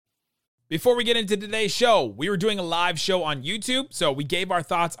Before we get into today's show, we were doing a live show on YouTube, so we gave our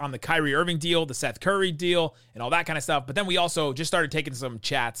thoughts on the Kyrie Irving deal, the Seth Curry deal, and all that kind of stuff. But then we also just started taking some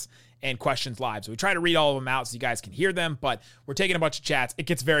chats and questions live. So we try to read all of them out so you guys can hear them, but we're taking a bunch of chats. It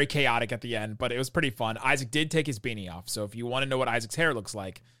gets very chaotic at the end, but it was pretty fun. Isaac did take his beanie off, so if you want to know what Isaac's hair looks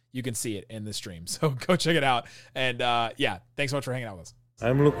like, you can see it in the stream. So go check it out. And yeah, thanks so much for hanging out with us.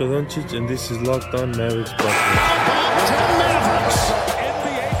 I'm Luka Doncic, and this is Locked On Mavericks podcast. Mavericks,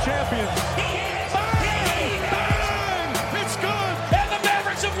 NBA champions. Bang! Bang! It's good, and the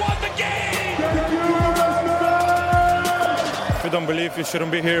Mavericks have won the game. If you don't believe, you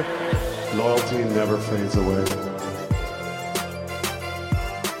shouldn't be here. Loyalty never fades away.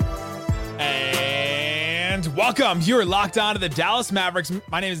 And welcome. You're locked on to the Dallas Mavericks.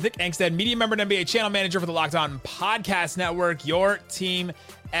 My name is Nick Angstead, media member and NBA channel manager for the Locked On Podcast Network, your team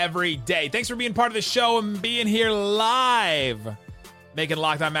every day. Thanks for being part of the show and being here live, making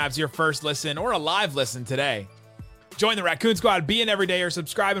Locked On Mavs your first listen or a live listen today. Join the Raccoon Squad, be an everyday, or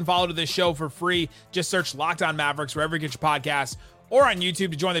subscribe and follow to this show for free. Just search Locked On Mavericks wherever you get your podcasts or on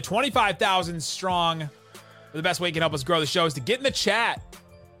YouTube to join the 25,000 strong. The best way you can help us grow the show is to get in the chat.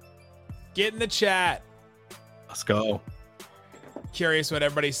 Get in the chat. Let's go. Curious what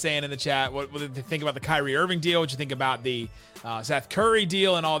everybody's saying in the chat. What did they think about the Kyrie Irving deal? What you think about the Seth Curry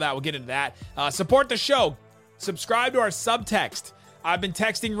deal and all that? We'll get into that. Support the show. Subscribe to our subtext. I've been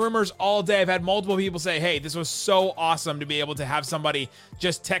texting rumors all day. I've had multiple people say, hey, this was so awesome to be able to have somebody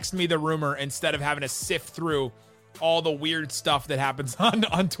just text me the rumor instead of having to sift through all the weird stuff that happens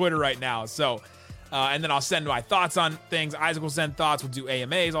on Twitter right now. So, and then I'll send my thoughts on things. Isaac will send thoughts. We'll do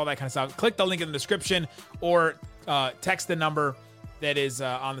AMAs, all that kind of stuff. Click the link in the description or text the number that is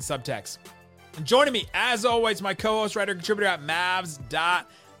on the subtext. And joining me, as always, my co-host, writer, contributor at Mavs.com.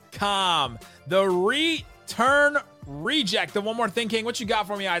 The return reject, the One More Thing King. What you got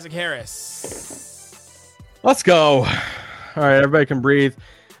for me, Isaac Harris? Let's go. All right, everybody can breathe.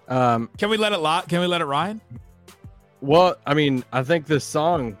 Can we let it ride? Well, I mean, I think this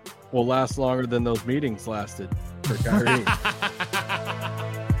song will last longer than those meetings lasted for Kyrie.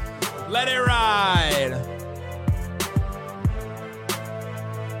 Let it ride.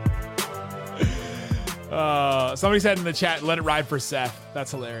 Somebody said in the chat, let it ride for Seth. That's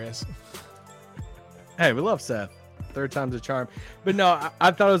hilarious. Hey, we love Seth. Third time's a charm. But no,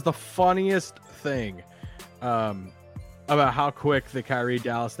 I thought it was the funniest thing about how quick the Kyrie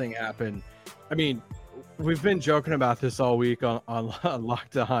Dallas thing happened. I mean, we've been joking about this all week on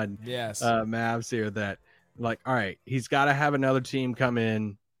Locked On Mavs here that, like, all right, he's got to have another team come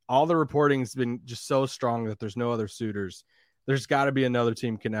in. All the reporting's been just so strong that there's no other suitors. There's got to be another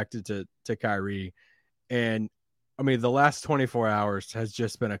team connected to Kyrie. And, I mean, the last 24 hours has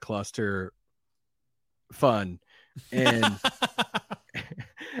just been a cluster fun. And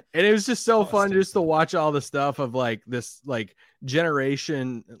and it was just so fun just to watch all the stuff of, like, this, like,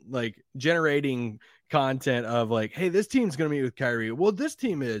 generating content of, like, hey, this team's going to meet with Kyrie. Well, this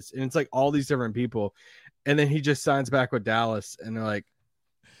team is. And it's, like, all these different people. And then he just signs back with Dallas. And they're like,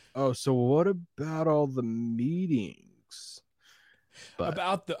 oh, so what about all the meetings? But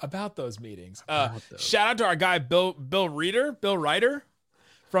about those meetings. Shout out to our guy Bill Ryder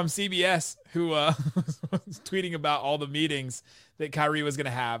from CBS, who was tweeting about all the meetings that Kyrie was going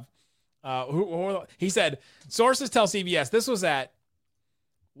to have. He said sources tell CBS this was at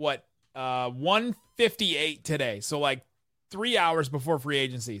 1:58 today, so like 3 hours before free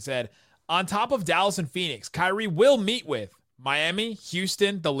agency. Said on top of Dallas and Phoenix, Kyrie will meet with Miami,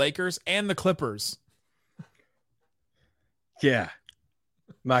 Houston, the Lakers, and the Clippers. Yeah.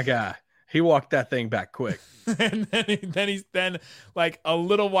 My guy, he walked that thing back quick. And then like a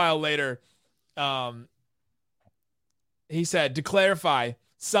little while later, he said, to clarify,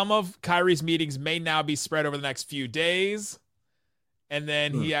 some of Kyrie's meetings may now be spread over the next few days. And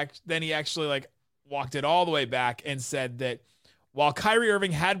then he actually like walked it all the way back and said that while Kyrie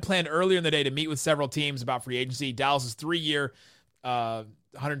Irving had planned earlier in the day to meet with several teams about free agency, Dallas's 3-year,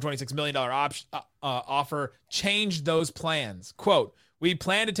 $126 million offer changed those plans. Quote, we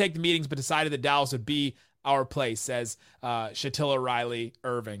planned to take the meetings, but decided that Dallas would be our place, says Shatilla Riley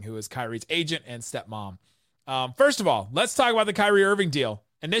Irving, who is Kyrie's agent and stepmom. First of all, let's talk about the Kyrie Irving deal.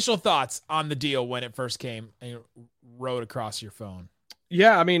 Initial thoughts on the deal when it first came and rode across your phone.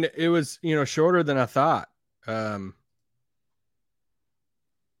 Yeah, I mean, it was, shorter than I thought.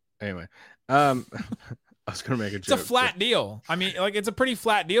 Anyway, I was going to make a joke. It's a flat deal. I mean, like, it's a pretty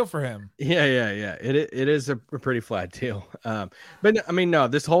flat deal for him. Yeah. It is a pretty flat deal. But I mean, no,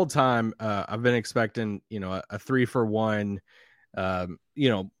 this whole time I've been expecting, a 3-for-1,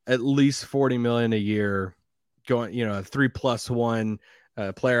 at least $40 million a year going, a 3+1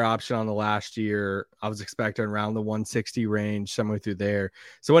 player option on the last year. I was expecting around the 160 range, somewhere through there.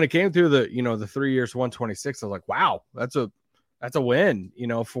 So when it came through the 3 years, 126, I was like, wow, that's a win,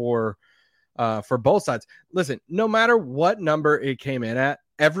 for both sides. Listen, no matter what number it came in at,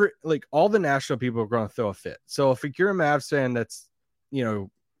 all the national people are going to throw a fit. So if you're a Mavs fan that's,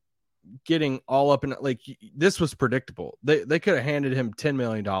 getting all up in, like, this was predictable. They could have handed him $10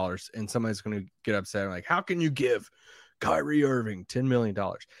 million and somebody's going to get upset. Like, how can you give Kyrie Irving $10 million?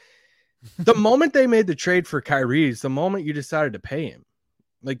 The moment they made the trade for Kyrie is the moment you decided to pay him.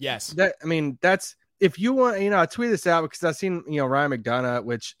 Like, yes, that's, if you want, I tweet this out because I've seen, Ryan McDonough,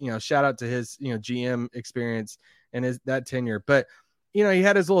 which, shout out to his, GM experience and that tenure. But, he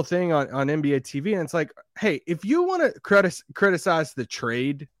had his little thing on NBA TV, and it's like, hey, if you want to criticize the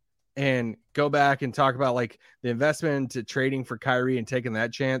trade and go back and talk about like the investment into trading for Kyrie and taking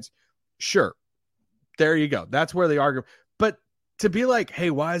that chance, sure, there you go. That's where the argument. But to be like,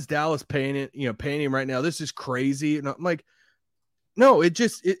 hey, why is Dallas paying him right now? This is crazy. And I'm like, no, it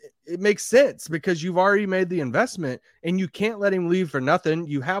makes sense because you've already made the investment and you can't let him leave for nothing.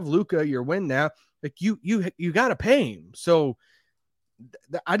 You have Luka, your win now. Like you got to pay him. So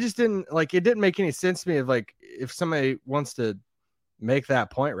I just didn't like, it didn't make any sense to me of like, if somebody wants to make that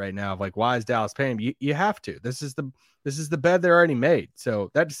point right now of like, why is Dallas paying him? You have to. This is the bed they're already made.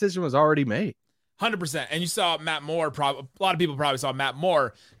 So that decision was already made. 100%. And you saw Matt Moore, a lot of people probably saw Matt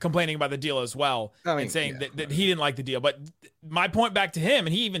Moore complaining about the deal as well, and saying that he didn't like the deal. But my point back to him,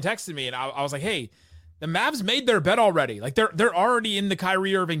 and he even texted me, and I was like, hey, the Mavs made their bet already. Like they're already in the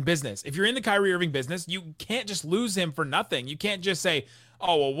Kyrie Irving business. If you're in the Kyrie Irving business, you can't just lose him for nothing. You can't just say,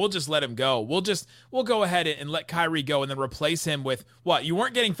 oh, well, we'll just let him go. We'll go ahead and let Kyrie go and then replace him with what? You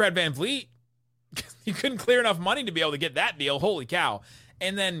weren't getting Fred VanVleet. You couldn't clear enough money to be able to get that deal. Holy cow.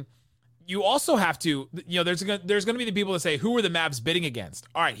 And then you also have to, there's going to be the people that say, who are the Mavs bidding against?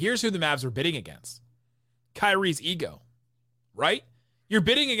 All right, here's who the Mavs were bidding against. Kyrie's ego, right? You're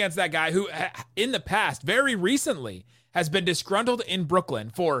bidding against that guy who, in the past, very recently, has been disgruntled in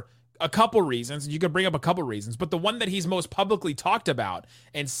Brooklyn for a couple reasons. You could bring up a couple reasons, but the one that he's most publicly talked about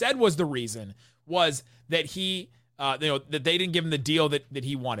and said was the reason was that he, that they didn't give him the deal that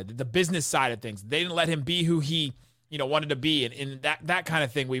he wanted, the business side of things. They didn't let him be who he, wanted to be, and that kind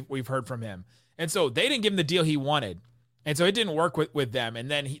of thing we've heard from him. And so they didn't give him the deal he wanted. And so it didn't work with them.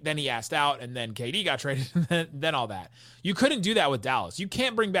 And then he asked out, and then KD got traded, and then all that. You couldn't do that with Dallas. You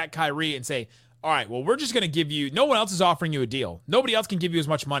can't bring back Kyrie and say, all right, well, we're just going to give you, no one else is offering you a deal. Nobody else can give you as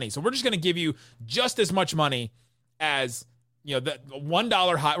much money. So we're just going to give you just as much money as, the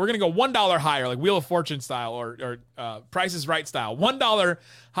 $1 high. We're going to go $1 higher, like Wheel of Fortune style or Price is Right style, $1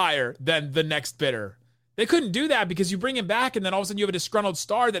 higher than the next bidder. They couldn't do that because you bring him back and then all of a sudden you have a disgruntled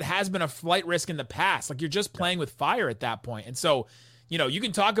star that has been a flight risk in the past. Like you're just playing with fire at that point. And so, you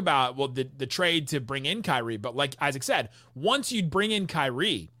can talk about, well, the trade to bring in Kyrie, but like Isaac said, once you bring in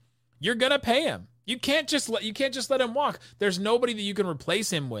Kyrie, you're going to pay him. You can't just let him walk. There's nobody that you can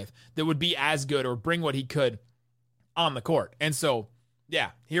replace him with that would be as good or bring what he could on the court. And so,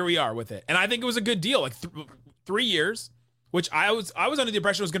 yeah, here we are with it. And I think it was a good deal. Like 3 years, which I was under the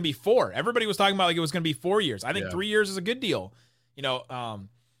impression it was going to be 4. Everybody was talking about like it was going to be 4 years. I think 3 years is a good deal,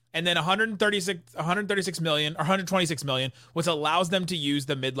 and then 136 million or 126 million, which allows them to use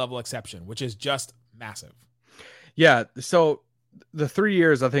the mid-level exception, which is just massive. Yeah. So the 3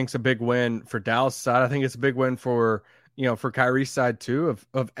 years, I think, is a big win for Dallas' side. I think it's a big win for Kyrie's side too,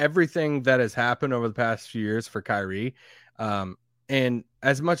 of everything that has happened over the past few years for Kyrie. And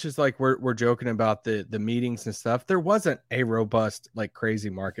as much as like we're joking about the meetings and stuff, there wasn't a robust, like crazy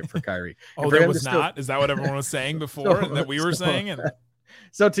market for Kyrie. There was not? Is that what everyone was saying before that we were saying?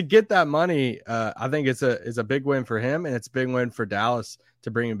 So to get that money, I think it's a big win for him, and it's a big win for Dallas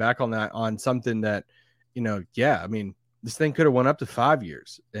to bring him back on something that, this thing could have went up to 5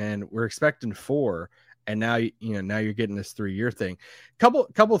 years, and we're expecting 4. And now, now you're getting this 3-year thing.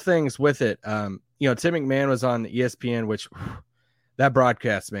 Couple things with it. Tim McMahon was on ESPN, which that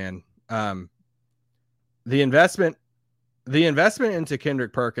broadcast, man, the investment into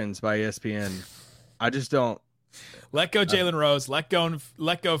Kendrick Perkins by ESPN, I just don't. Let go Jalen Rose. Let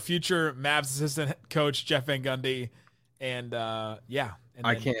go future Mavs assistant coach Jeff Van Gundy, and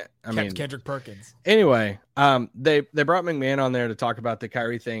Kendrick Perkins. Anyway, they brought McMahon on there to talk about the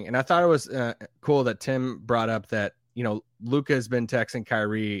Kyrie thing, and I thought it was cool that Tim brought up that Luka has been texting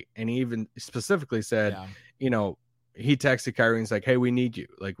Kyrie, and he even specifically said, he texted Kyrie and he's like, hey, we need you.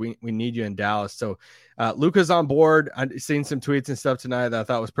 Like, we need you in Dallas. So Luka's on board. I've seen some tweets and stuff tonight that I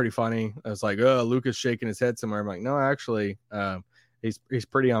thought was pretty funny. I was like, oh, Luka's shaking his head somewhere. I'm like, no, actually, he's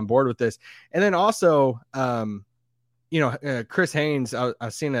pretty on board with this. And then also, Chris Haynes,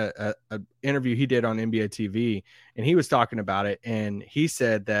 I've seen a interview he did on NBA TV, and he was talking about it, and he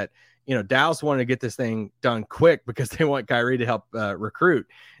said that Dallas wanted to get this thing done quick because they want Kyrie to help recruit,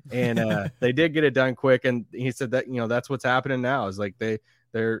 and they did get it done quick. And he said that that's what's happening now is like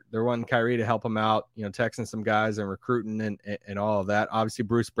they're wanting Kyrie to help them out, texting some guys and recruiting and all of that. Obviously,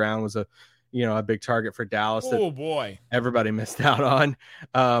 Bruce Brown was a big target for Dallas. Oh boy, everybody missed out on,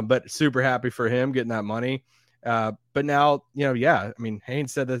 but super happy for him getting that money. But now,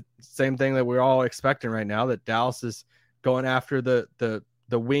 Haynes said the same thing that we're all expecting right now, that Dallas is going after the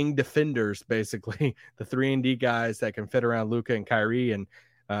wing defenders, basically the 3-and-D guys that can fit around Luka and Kyrie. And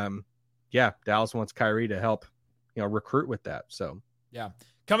Dallas wants Kyrie to help, recruit with that. So yeah,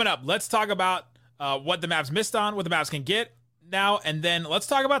 coming up, let's talk about what the Mavs missed on, what the Mavs can get now. And then let's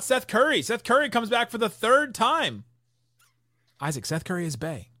talk about Seth Curry. Seth Curry comes back for the third time. Isaac, Seth Curry is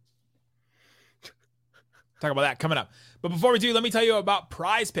bae. Talk about that coming up. But before we do, let me tell you about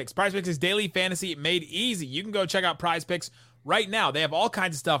Prize Picks. Prize Picks is daily fantasy made easy. You can go check out Prize Picks right now. They have all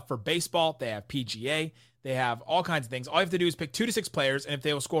kinds of stuff for baseball. They have PGA. They have all kinds of things. All you have to do is pick 2 to 6 players, and if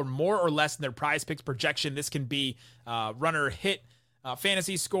they will score more or less than their Prize Picks projection, this can be runner hit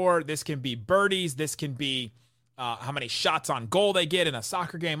fantasy score. This can be birdies. This can be how many shots on goal they get in a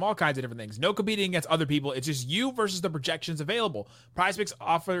soccer game, all kinds of different things. No competing against other people. It's just you versus the projections available. PrizePicks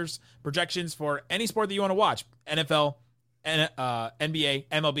offers projections for any sport that you want to watch. NFL, NBA,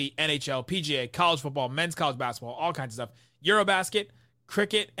 MLB, NHL, PGA, college football, men's college basketball, all kinds of stuff. Eurobasket,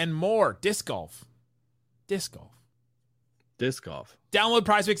 cricket, and more. Disc golf. Download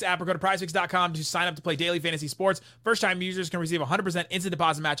PrizePicks app or go to prizepicks.com to sign up to play daily fantasy sports. First-time users can receive a 100% instant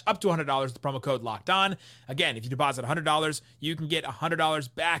deposit match up to $100 with the promo code LOCKEDON. Again, if you deposit $100, you can get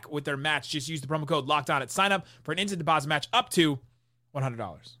 $100 back with their match. Just use the promo code LOCKEDON at sign up for an instant deposit match up to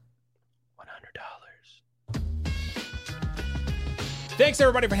 $100. Thanks,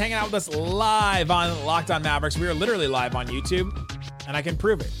 everybody, for hanging out with us live on Locked On Mavericks. We are literally live on YouTube, and I can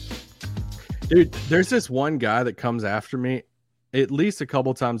prove it. Dude, there's this one guy that comes after me at least a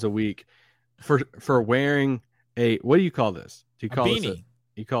couple times a week for wearing a, what do you call this? Do you call it a beanie?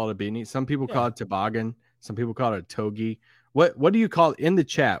 You call it a beanie. Some people call it toboggan. Some people call it a togi. What do you call it in the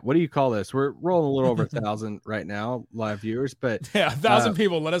chat? What do you call this? We're rolling a little over 1,000 right now, live viewers, but 1,000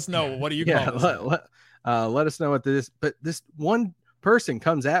 people. Let us know. What do you call this? Let us know what this, but this one person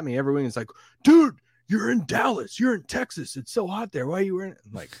comes at me every week and it's like, dude, you're in Dallas. You're in Texas. It's so hot there. Why are you wearing it?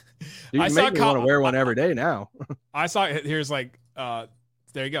 I'm like, dude, you make me want to wear one every day now. I saw it. Here's like, there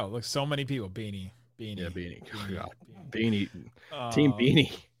you go. Look, so many people. Beanie. Yeah, beanie. Beanie. Team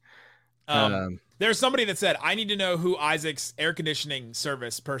Beanie. There's somebody that said, I need to know who Isaac's air conditioning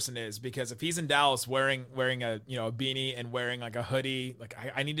service person is, because if he's in Dallas wearing a a beanie and wearing like a hoodie, like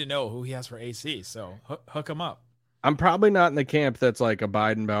I need to know who he has for AC. So hook him up. I'm probably not in the camp that's like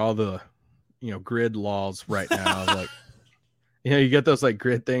abiding by all the grid laws right now. Like, you get those like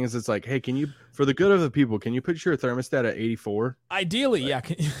grid things. It's like, hey, can you, for the good of the people, can you put your thermostat at 84? Ideally, yeah.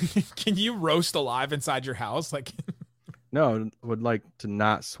 Can you roast alive inside your house? Like, no, would like to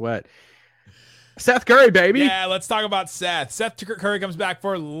not sweat. Seth Curry, baby. Yeah, let's talk about Seth. Seth Curry comes back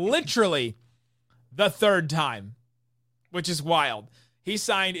for literally the third time, which is wild. He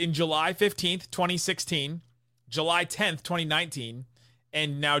signed in July 15th, 2016, July 10th, 2019,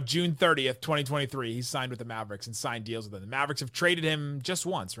 and now June 30th, 2023, he's signed with the Mavericks and signed deals with them. The Mavericks have traded him just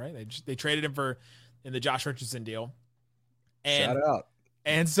once, right? They traded him in the Josh Richardson deal. And, shout out.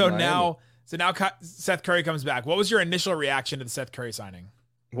 And so now Seth Curry comes back. What was your initial reaction to the Seth Curry signing?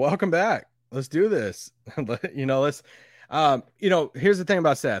 Welcome back. Let's do this. Here's the thing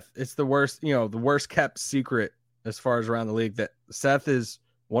about Seth. It's the worst kept secret as far as around the league that Seth is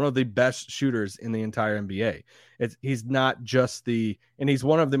one of the best shooters in the entire NBA. He's not just and he's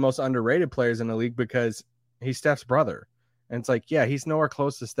one of the most underrated players in the league because he's Steph's brother. And it's like, yeah, he's nowhere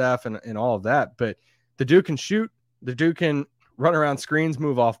close to Steph and all of that, but the dude can shoot. The dude can run around screens,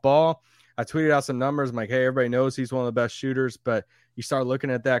 move off ball. I tweeted out some numbers. I'm like, hey, everybody knows he's one of the best shooters, but you start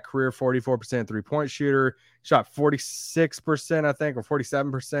looking at that career 44% three-point shooter, shot 46%, I think, or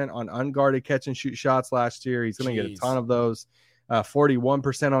 47% on unguarded catch and shoot shots last year. He's going to get a ton of those.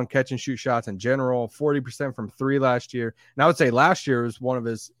 41% on catch and shoot shots in general, 40% from three last year. And I would say last year was one of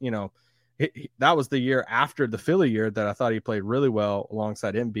his, that was the year after the Philly year that I thought he played really well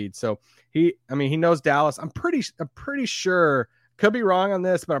alongside Embiid. So he knows Dallas. I'm pretty sure, could be wrong on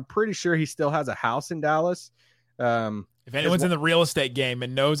this, but I'm pretty sure he still has a house in Dallas. If anyone's in the real estate game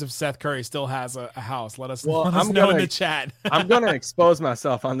and knows if Seth Curry still has a house, let us know in the chat. I'm going to expose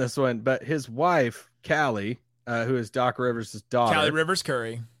myself on this one, but his wife, Callie, who is Doc Rivers' daughter. Callie Rivers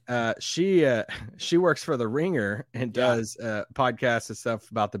Curry. she works for The Ringer and does podcasts and stuff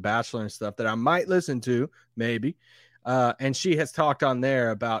about The Bachelor and stuff that I might listen to, maybe. And she has talked on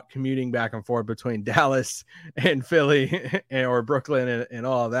there about commuting back and forth between Dallas and Philly or Brooklyn and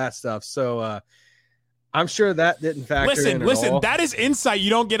all of that stuff. So I'm sure that didn't factor in at all. That is insight you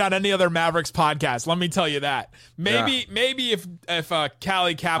don't get on any other Mavericks podcast. Let me tell you that. Maybe if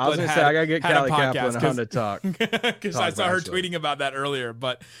Callie Kaplan I gotta get Callie a podcast Kaplan on to talk because I saw her tweeting about that earlier.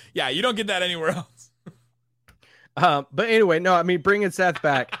 But yeah, you don't get that anywhere else. But anyway, no, I mean, bringing Seth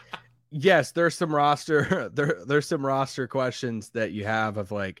back. Yes, there's some roster there's some roster questions that you have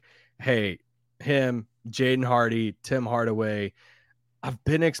of like, hey, him, Jaden Hardy, Tim Hardaway. I've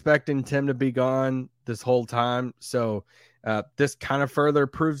been expecting Tim to be gone this whole time. So this kind of further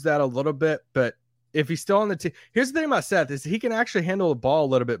proves that a little bit. But if he's still on the team, here's the thing about Seth is he can actually handle the ball a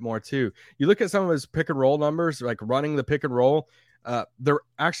little bit more too. You look at some of his pick and roll numbers, like running the pick and roll, they're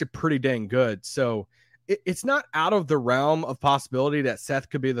actually pretty dang good. So it's not out of the realm of possibility that Seth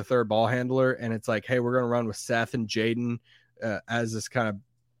could be the third ball handler. And it's like, hey, we're going to run with Seth and Jaden as this kind of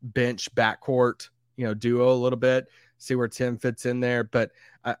bench backcourt, duo a little bit. See where Tim fits in there, but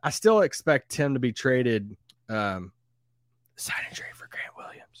I still expect Tim to be traded, sign and trade for Grant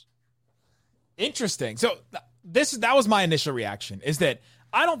Williams. Interesting. So that was my initial reaction, is that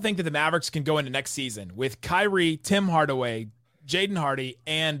I don't think that the Mavericks can go into next season with Kyrie, Tim Hardaway, Jaden Hardy,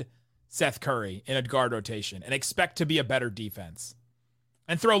 and Seth Curry in a guard rotation and expect to be a better defense.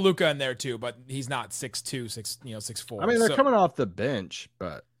 And throw Luka in there too, but he's not 6'2", 6'4". I mean, they're coming off the bench,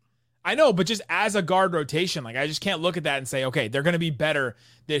 but I know, but just as a guard rotation, like I just can't look at that and say, okay, they're going to be better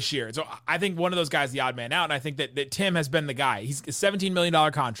this year. So I think one of those guys is the odd man out, and I think that Tim has been the guy. He's a $17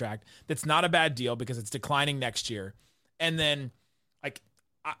 million contract. That's not a bad deal because it's declining next year. And then, like,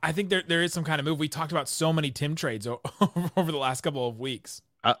 I think there is some kind of move. We talked about so many Tim trades over the last couple of weeks.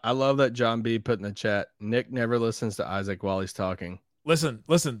 I love that John B put in the chat, Nick never listens to Isaac while he's talking. Listen,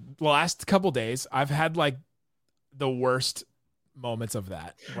 the last couple days, I've had like the worst moments of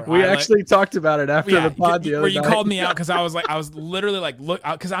that. We actually talked about it after the pod the other where you night. called me out because I was literally like, look,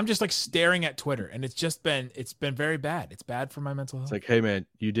 because I'm just like staring at Twitter, and it's been very bad. It's bad for my mental health. It's like, hey man,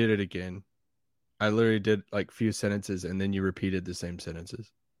 you did it again. I literally did like few sentences and then you repeated the same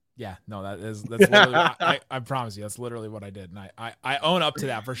sentences. Yeah, no, that's literally I promise you, that's literally what I did, and I own up to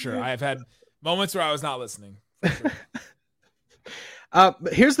that for sure. I have had moments where I was not listening. For sure.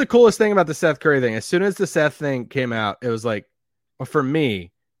 But here's the coolest thing about the Seth Curry thing. As soon as the Seth thing came out, it was like, well, for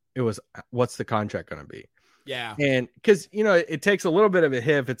me, it was, what's the contract going to be? Yeah. And because, it takes a little bit of a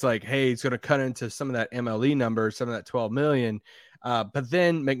hit if it's like, hey, he's going to cut into some of that MLE number, some of that 12 million. But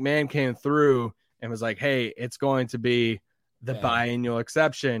then McMahon came through and was like, hey, it's going to be the biannual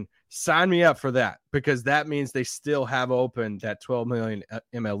exception. Sign me up for that, because that means they still have open that 12 million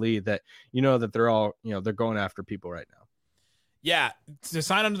MLE that, that they're all, they're going after people right now. Yeah, to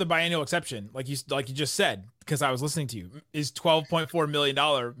sign under the biennial exception, like you just said, because I was listening to you, is $12.4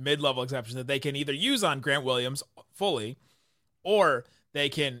 million mid-level exception that they can either use on Grant Williams fully, or they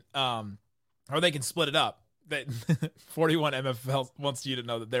can split it up. That 41 MFL wants you to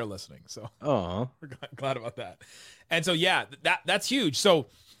know that they're listening, so we're glad about that. And so that's huge. So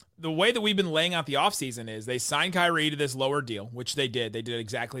the way that we've been laying out the offseason is they signed Kyrie to this lower deal, which they did. They did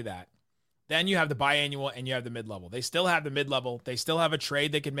exactly that. Then you have the biannual and you have the mid-level. They still have the mid-level. They still have a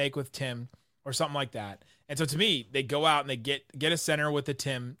trade they could make with Tim or something like that. And so to me, they go out and they get a center with the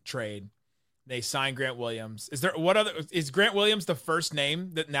Tim trade. They sign Grant Williams. Is Grant Williams the first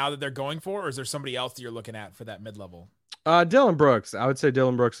name that they're going for, or is there somebody else that you're looking at for that mid-level? Dylan Brooks. I would say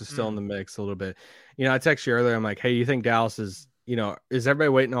Dylan Brooks is still in the mix a little bit. I texted you earlier. I'm like, hey, you think Dallas is, is everybody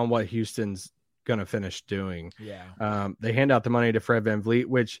waiting on what Houston's going to finish doing? Yeah. They hand out the money to Fred VanVleet,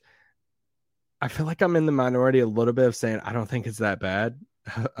 which I feel like I'm in the minority a little bit of saying I don't think it's that bad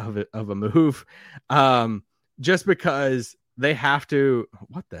of a move, just because they have to.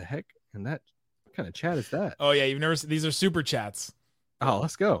 What the heck? And what kind of chat is that? Oh yeah, you've never seen, these are super chats. Oh,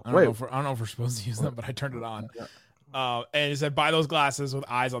 let's go. I don't know if we're supposed to use them, but I turned it on. And it said, buy those glasses with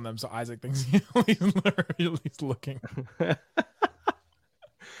eyes on them, so Isaac thinks he's looking.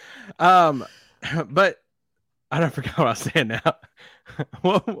 But I don't forget what I was saying now.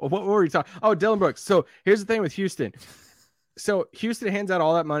 what were we talking? Oh, Dylan Brooks. So here's the thing with Houston. So Houston hands out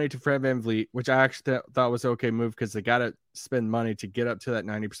all that money to Fred VanVleet, which I actually thought was an okay move, because they got to spend money to get up to that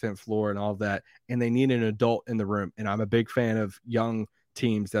 90% floor and all of that. And they need an adult in the room. And I'm a big fan of young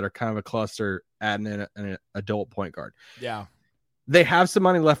teams that are kind of a cluster adding in an adult point guard. Yeah. They have some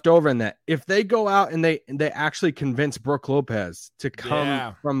money left over in that. If they go out and they actually convince Brook Lopez to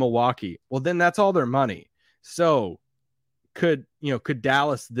come from Milwaukee, well, then that's all their money. So could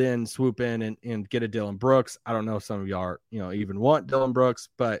Dallas then swoop in and get a Dillon Brooks? I don't know if some of y'all even want Dillon Brooks,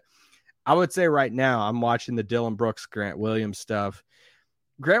 but I would say right now I'm watching the Dillon Brooks, Grant Williams stuff.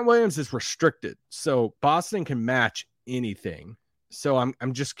 Grant Williams is restricted, so Boston can match anything. So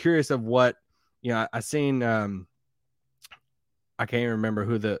I'm just curious of what, I seen, I can't even remember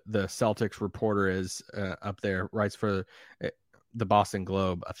who the Celtics reporter is up there, writes for the Boston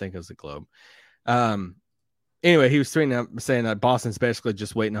Globe. I think it was the Globe. Anyway, he was tweeting out saying that Boston's basically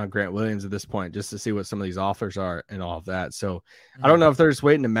just waiting on Grant Williams at this point, just to see what some of these offers are and all of that. So I don't know if they're just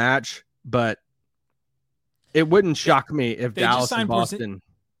waiting to match, but it wouldn't shock me if Dallas and Boston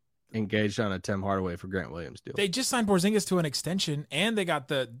engaged on a Tim Hardaway for Grant Williams deal. They just signed Porzingis to an extension, and they got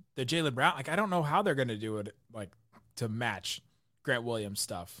the Jaylen Brown. Like, I don't know how they're going to do it, like, to match Grant Williams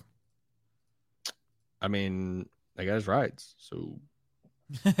stuff. I mean, they got his rights, so.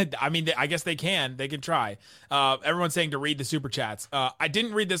 I mean, I guess they can. They can try. Everyone's saying to read the super chats. I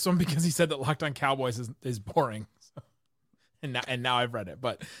didn't read this one because he said that Locked On Cowboys is boring. So, and now I've read it.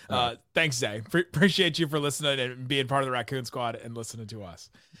 But thanks, Zay. Appreciate you for listening and being part of the Raccoon Squad and listening to us.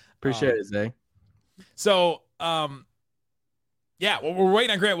 Appreciate it, Zay. So, yeah, well, we're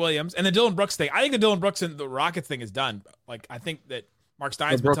waiting on Grant Williams and the Dillon Brooks thing. I think the Dillon Brooks and the Rockets thing is done. Like, I think that Mark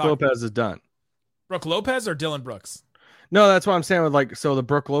Stein's been talking. Brook Lopez is done. Brook Lopez or Dillon Brooks? No, that's what I'm saying with so the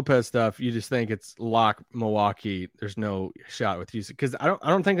Brook Lopez stuff, you just think it's lock Milwaukee. There's no shot with Houston because I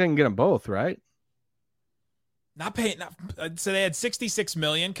don't think they can get them both, right? So they had $66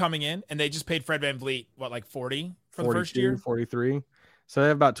 million coming in, and they just paid Fred VanVleet like 40 for the first year, 43. So they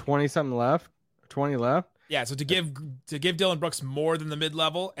have about 20 something left, 20 left. Yeah. So to give Dillon Brooks more than the mid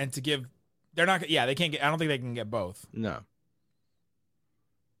level, and to give they can't get. I don't think they can get both. No.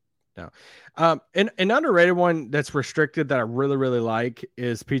 And an underrated one that's restricted that I really, really like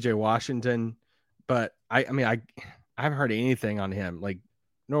is PJ Washington. But I haven't heard anything on him, like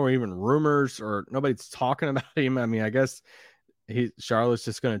no even rumors or nobody's talking about him. I mean, I guess Charlotte's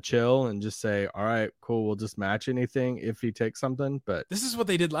just going to chill and just say, all right, cool. We'll just match anything if he takes something. But this is what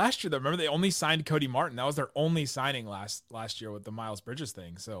they did last year though. Remember they only signed Cody Martin. That was their only signing last year with the Miles Bridges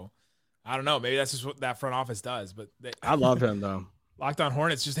thing. So I don't know. Maybe that's just what that front office does, but I love him though. Locked On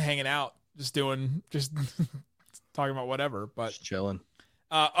Hornets just hanging out, just talking about whatever, but just chilling.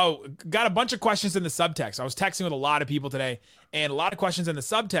 Got a bunch of questions in the subtext. I was texting with a lot of people today, and a lot of questions in the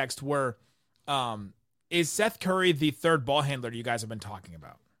subtext were, is Seth Curry the third ball handler you guys have been talking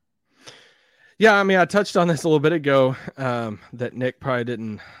about? Yeah, I mean, I touched on this a little bit ago, that Nick probably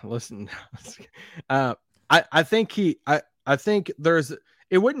didn't listen. I think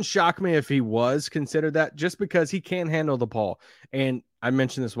it wouldn't shock me if he was considered that, just because he can handle the ball. And I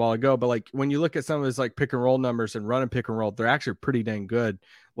mentioned this a while ago, but like when you look at some of his like pick and roll numbers and run and pick and roll, they're actually pretty dang good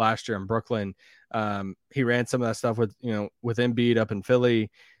last year in Brooklyn. He ran some of that stuff with Embiid up in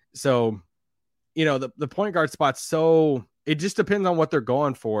Philly. So, the point guard spot's so it just depends on what they're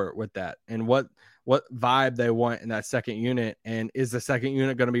going for with that and what vibe they want in that second unit. And is the second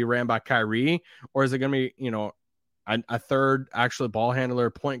unit going to be ran by Kyrie, or is it going to be, a third actually ball handler,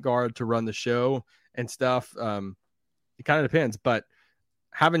 point guard to run the show and stuff? It kind of depends, but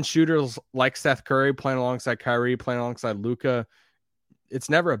having shooters like Seth Curry playing alongside Kyrie, playing alongside Luka, it's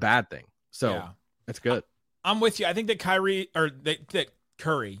never a bad thing. So yeah. It's good. I'm with you. I think that Curry. Oh,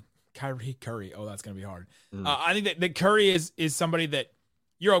 that's going to be hard. I think that Curry is somebody that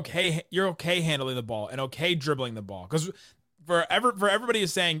you're okay handling the ball and okay dribbling the ball. Because for everybody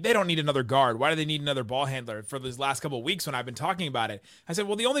is saying they don't need another guard. Why do they need another ball handler? For these last couple of weeks when I've been talking about it, I said,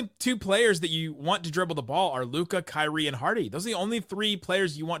 well, the only two players that you want to dribble the ball are Luka, Kyrie, and Hardy. Those are the only three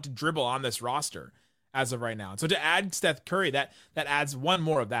players you want to dribble on this roster as of right now. And so to add Seth Curry, that adds one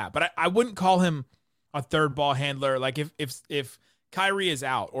more of that. But I wouldn't call him a third ball handler. Like if Kyrie is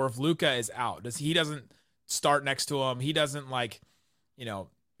out or if Luka is out, he doesn't start next to him. He doesn't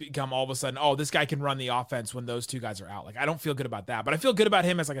become all of a sudden, oh, this guy can run the offense when those two guys are out. Like, I don't feel good about that, but I feel good about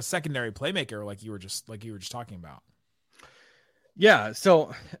him as like a secondary playmaker, like you were just talking about. Yeah.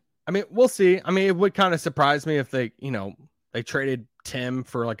 So, I mean, we'll see. I mean, it would kind of surprise me if they traded Tim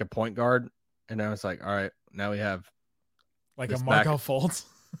for like a point guard. And I was like, all right, now we have like a Markelle Fultz.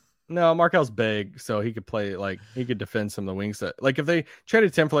 No, Markel's big, so he could play, he could defend some of the wings. Like if they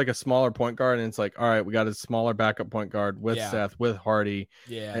traded Tim for like a smaller point guard, and it's like, all right, we got a smaller backup point guard with Seth, with Hardy.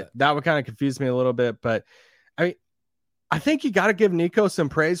 Yeah, that would kind of confuse me a little bit. But I mean, I think you got to give Nico some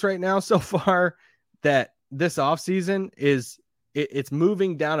praise right now so far that this offseason it's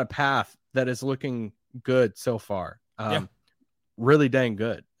moving down a path that is looking good so far. Really dang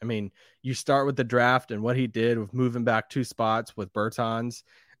good. I mean, you start with the draft and what he did with moving back 2 spots with Bertans.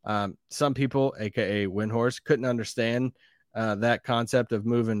 Some people, aka Windhorse, couldn't understand that concept of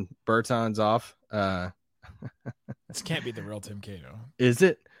moving Bertans off. This can't be the real Tim Cato. Is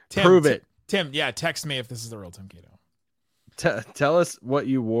it? Prove it. Tim, yeah, text me if this is the real Tim Cato. Tell us what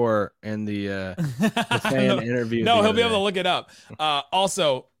you wore in the fan interview. No, he'll be able to look it up.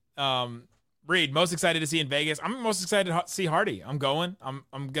 Also, Reed, most excited to see in Vegas. I'm most excited to see Hardy. I'm going.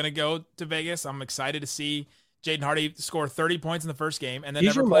 I'm gonna go to Vegas. I'm excited to see Jaden Hardy score 30 points in the first game, and then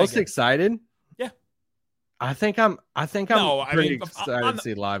he's never your play most again. excited. Yeah, I think I'm pretty excited to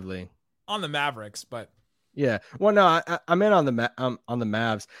see Lively on the Mavericks, but yeah. Well, no, I'm in on the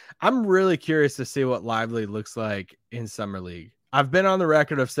Mavs. I'm really curious to see what Lively looks like in summer league. I've been on the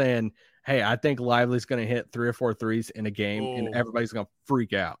record of saying, hey, I think Lively's going to hit 3 or 4 threes in a game, and everybody's going to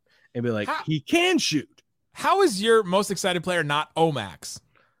freak out and be like, he can shoot. How is your most excited player not Omax?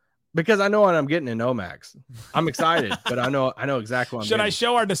 Because I know what I'm getting in Omax. I'm excited, but I know exactly what I'm getting. I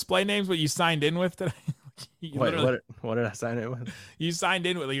show our display names what you signed in with today? What did I sign in with? You signed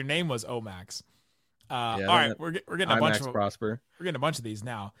in with your name was Omax. All right, we're getting a bunch of Prosper. We're getting a bunch of these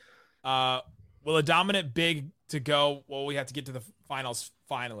now. Will a dominant big to go? Well, we have to get to the finals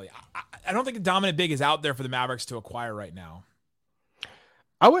finally. I don't think a dominant big is out there for the Mavericks to acquire right now.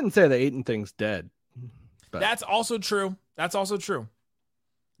 I wouldn't say the Ayton thing's dead. But. That's also true.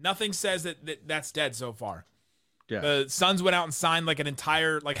 Nothing says that's dead so far. Yeah. The Suns went out and signed like an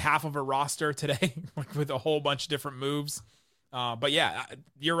entire half of a roster today, with a whole bunch of different moves. But yeah,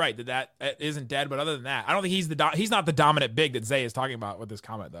 you're right that isn't dead. But other than that, I don't think he's not the dominant big that Zay is talking about with this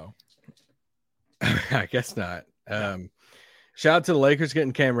comment, though. I guess not. Shout out to the Lakers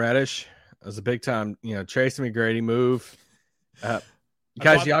getting Cam Reddish. It was a big time, Tracy McGrady move.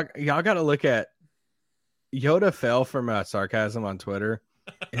 Guys, y'all got to look at Yoda fell from sarcasm on Twitter,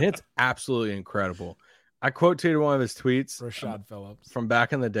 and it's absolutely incredible. I quote tweeted one of his tweets, Rashad Phillips, from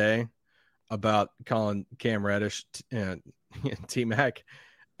back in the day about calling Cam Reddish T-Mac,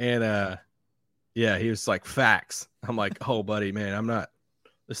 and he was like, facts. I'm like, oh buddy, man, I'm not,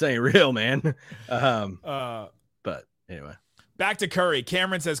 this ain't real, man. But anyway, back to Curry.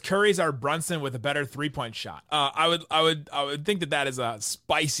 Cameron says Curry's our Brunson with a better 3-point shot. I would think that is a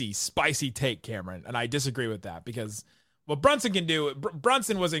spicy take, Cameron, and I disagree with that, because what Brunson can do,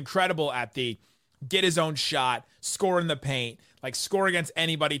 Brunson was incredible at the get his own shot, score in the paint, score against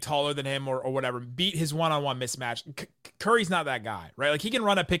anybody taller than him or whatever, beat his one-on-one mismatch. Curry's not that guy, right? He can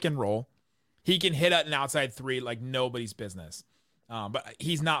run a pick and roll. He can hit an outside three like nobody's business. But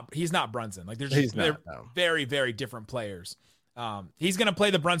he's not Brunson. They're very, very different players. He's going to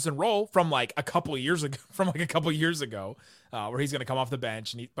play the Brunson role from a couple years ago, where he's going to come off the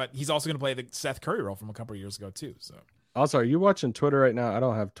bench, but he's also going to play the Seth Curry role from a couple years ago too. So also, are you watching Twitter right now? I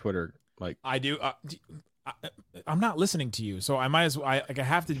don't have Twitter. I do. I'm not listening to you, so I might as well. I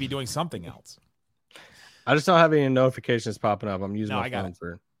have to be doing something else. I just don't have any notifications popping up. I'm using my phone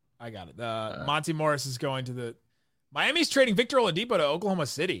for. I got it. Monty Morris is going to the. Miami's trading Victor Oladipo to Oklahoma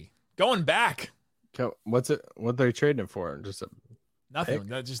City. Going back. What are they trading it for? Just nothing.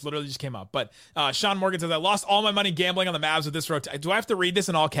 That just literally just came up. But Sean Morgan says, I lost all my money gambling on the Mavs with this rotation. Do I have to read this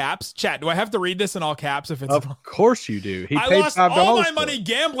in all caps? Chat, do I have to read this in all caps? If it's of course you do. I lost all my money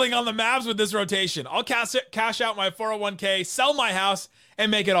gambling on the Mavs with this rotation. I'll cash out my 401k, sell my house, and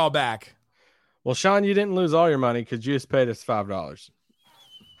make it all back. Well, Sean, you didn't lose all your money because you just paid us $5.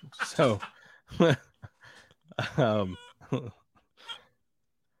 So,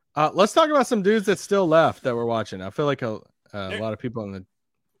 let's talk about some dudes that still left that we're watching. I feel like a lot of people in the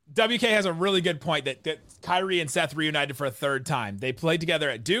WK has a really good point that Kyrie and Seth reunited for a third time. They played together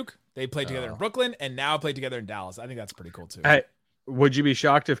at Duke, they played together in Brooklyn, and now played together in Dallas. I think that's pretty cool too. Hey, would you be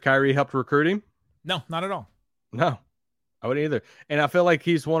shocked if Kyrie helped recruit him? No, not at all. No, I wouldn't either. And I feel like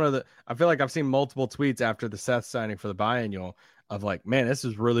he's I feel like I've seen multiple tweets after the Seth signing for the biannual of man, this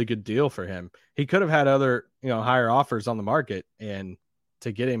is a really good deal for him. He could have had other, higher offers on the market, and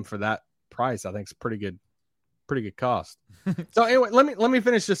to get him for that price, I think is pretty good cost. So anyway, let me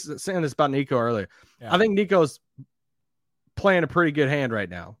finish just saying this about Nico earlier. Yeah. I think Nico's playing a pretty good hand right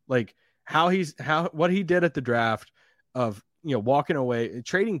now. What he did at the draft of, walking away,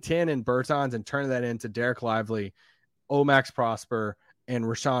 trading 10 in Bertans and turning that into Derek Lively, Omax Prosper, and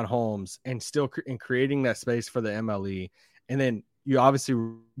Rashawn Holmes, and still creating that space for the MLE. And then you obviously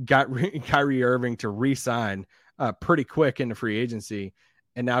got Kyrie Irving to re-sign pretty quick into free agency,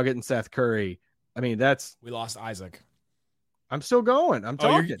 and now getting Seth Curry. I mean, we lost Isaac. I'm still going. I'm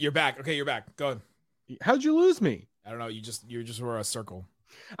talking. You're back. Okay, you're back. Go ahead. How'd you lose me? I don't know. You just were a circle.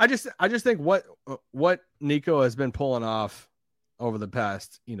 I just think what Nico has been pulling off over the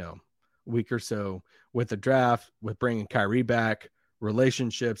past week or so with the draft, with bringing Kyrie back,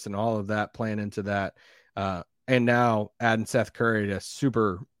 relationships, and all of that playing into that. and now adding Seth Curry to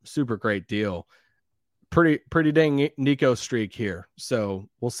super great deal. Pretty dang Nico streak here. So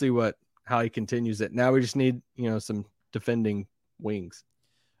we'll see how he continues it. Now we just need, some defending wings.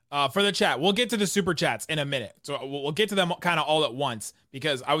 For the chat, we'll get to the super chats in a minute. So we'll get to them kind of all at once,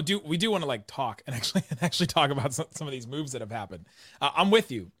 because we do want to like talk and actually talk about some of these moves that have happened. I'm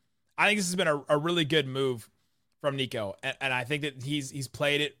with you. I think this has been a really good move from Nico, and I think that he's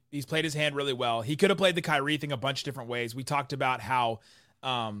played his hand really well. He could have played the Kyrie thing a bunch of different ways. We talked about how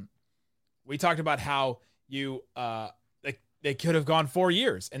you they could have gone 4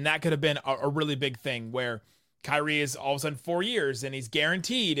 years, and that could have been a really big thing where Kyrie is all of a sudden 4 years and he's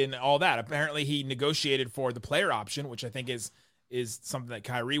guaranteed and all that. Apparently he negotiated for the player option, which I think is something that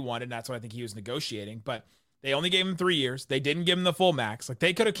Kyrie wanted. And that's what I think he was negotiating, but they only gave him 3 years. They didn't give him the full max. Like,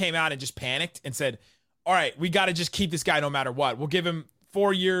 they could have came out and just panicked and said, all right, we got to just keep this guy no matter what. We'll give him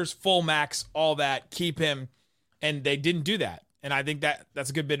 4 years, full max, all that, keep him. And they didn't do that. And I think that's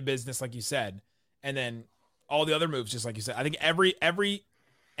a good bit of business, like you said. And then all the other moves, just like you said, I think every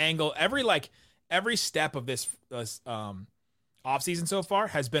angle, every step of this offseason so far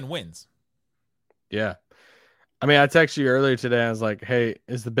has been wins. Yeah. I mean, I texted you earlier today. I was like, hey,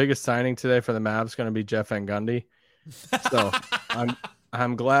 is the biggest signing today for the Mavs going to be Jeff Van Gundy? So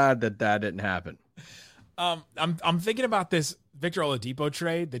I'm glad that didn't happen. I'm thinking about this Victor Oladipo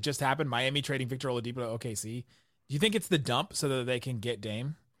trade that just happened. Miami trading Victor Oladipo to OKC. Do you think it's the dump so that they can get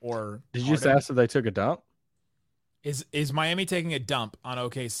Dame? Or did you just ask if they took a dump? Is Miami taking a dump on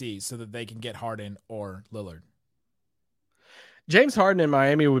OKC so that they can get Harden or Lillard? James Harden in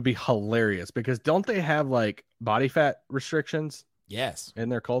Miami would be hilarious, because don't they have like body fat restrictions? Yes. In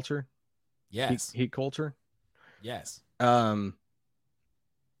their culture? Yes. Heat culture? Yes. I mean,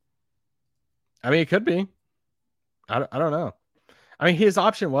 it could be. I don't know. I mean, his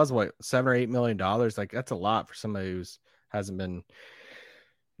option was what, $7 or $8 million. Like, that's a lot for somebody who's hasn't been,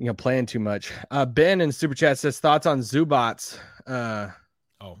 playing too much. Ben in Super Chat says, thoughts on Zubats. I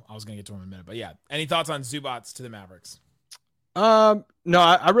was gonna get to him in a minute, but yeah. Any thoughts on Zubats to the Mavericks? No,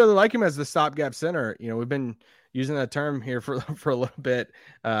 I really like him as the stopgap center. We've been using that term here for a little bit.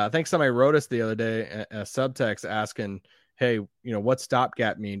 I think somebody wrote us the other day a subtext asking, hey, what's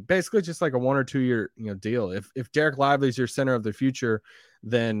stopgap mean? Basically just like a 1 or 2 year, deal. If Derek Lively's your center of the future,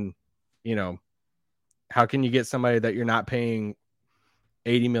 then, how can you get somebody that you're not paying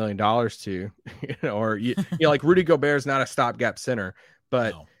 $80 million to, or like Rudy Gobert is not a stopgap center,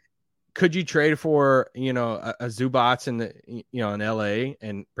 but no. Could you trade for, a Zubats in LA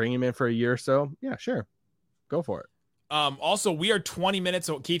and bring him in for a year or so? Yeah, sure. Go for it. Also, we are 20 minutes.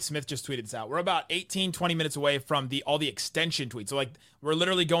 So Keith Smith just tweeted this out. We're about 20 minutes away from all the extension tweets. So like, we're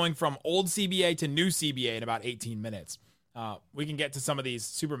literally going from old CBA to new CBA in about 18 minutes. We can get to some of these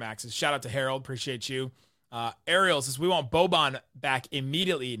super maxes. Shout out to Harold. Appreciate you. Ariel says, we want Boban back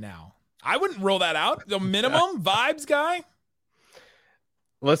immediately now. I wouldn't roll that out. The minimum vibes guy.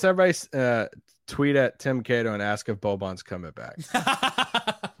 Let's everybody tweet at Tim Cato and ask if Boban's coming back.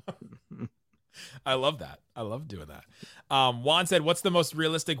 I love that. I love doing that. Juan said, what's the most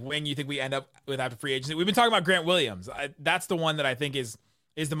realistic wing you think we end up with after free agency? We've been talking about Grant Williams. That's the one that I think is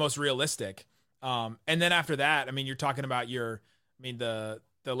the most realistic. And then after that, I mean, you're talking about the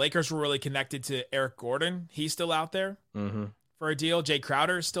Lakers were really connected to Eric Gordon. He's still out there for a deal. Jay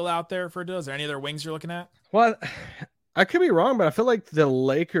Crowder is still out there for a deal. Is there any other wings you're looking at? Well, I could be wrong, but I feel like the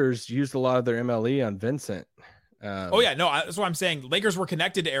Lakers used a lot of their MLE on Vincent. That's what I'm saying. Lakers were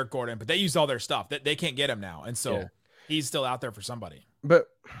connected to Eric Gordon, but they used all their stuff. That they can't get him now, and so he's still out there for somebody. But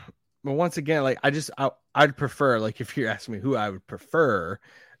once again, like I'd prefer, like, if you're asking me who I would prefer,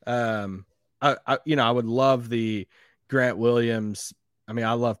 I would love the Grant Williams. I mean,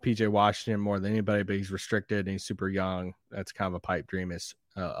 I love PJ Washington more than anybody, but he's restricted and he's super young. That's kind of a pipe dream, is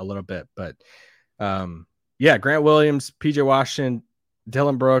a little bit, but Grant Williams, PJ Washington,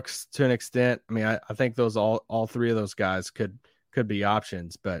 Dylan Brooks to an extent. I mean, I think those all three of those guys could be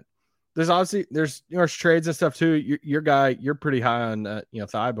options, but there's trades and stuff too. Your guy, you're pretty high on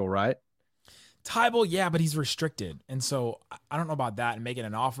Thibault, right? Thibault, yeah, but he's restricted, and so I don't know about that and making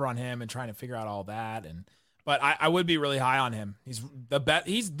an offer on him and trying to figure out all that. But I would be really high on him. He's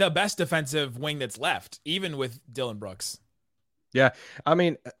the best defensive wing that's left, even with Dylan Brooks. Yeah, I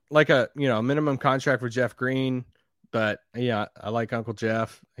mean, like a minimum contract for Jeff Green. But yeah, I like Uncle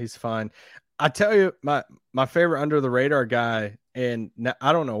Jeff. He's fine. I tell you, my favorite under the radar guy, and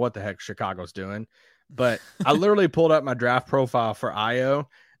I don't know what the heck Chicago's doing, but I literally pulled up my draft profile for Io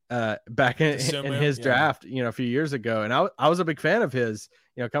back in his draft, a few years ago, and I was a big fan of his.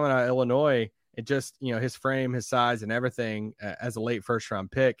 Coming out of Illinois, it just his frame, his size, and everything as a late first round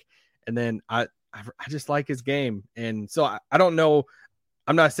pick. And then I I just like his game. And so I don't know.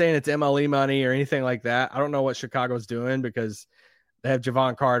 I'm not saying it's MLE money or anything like that. I don't know what Chicago's doing because they have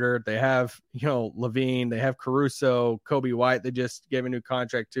Javon Carter. They have, Levine. They have Caruso, Kobe White. They just gave a new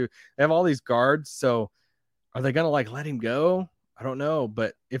contract to. They have all these guards. So are they going to let him go? I don't know.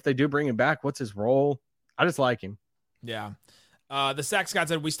 But if they do bring him back, what's his role? I just like him. Yeah. The Sack Scott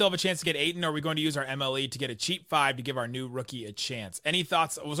said, we still have a chance to get Ayton, or are we going to use our MLE to get a cheap 5 to give our new rookie a chance? Any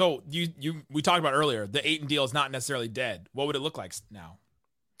thoughts? So we talked about earlier, the Ayton deal is not necessarily dead. What would it look like now?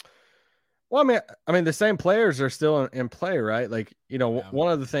 Well, I mean, the same players are still in play, right? One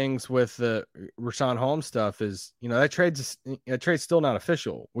of the things with the Rashawn Holmes stuff is, that trade's still not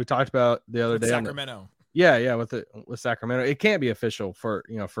official. We talked about the other day. Sacramento. With Sacramento, it can't be official for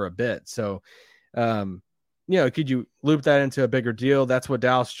a bit. So, could you loop that into a bigger deal? That's what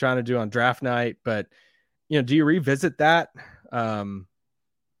Dallas is trying to do on draft night. But, do you revisit that?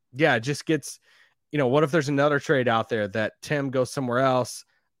 It just gets, what if there's another trade out there that Tim goes somewhere else?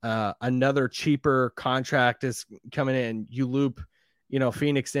 Another cheaper contract is coming in. You loop,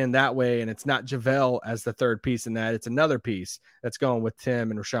 Phoenix in that way. And it's not JaVale as the third piece in that. It's another piece that's going with Tim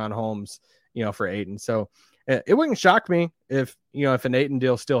and Rashawn Holmes, for Ayton. So it wouldn't shock me if an Ayton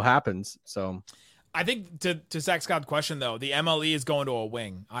deal still happens. So I think to Zach Scott's question, though, the MLE is going to a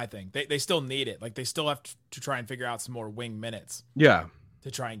wing. I think they still need it. They still have to try and figure out some more wing minutes. Yeah.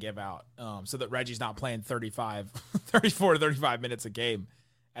 To try and give out so that Reggie's not playing 34 to 35 minutes a game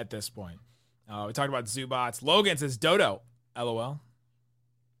at this point. We talked about Zubats. Logan says Dodo. LOL.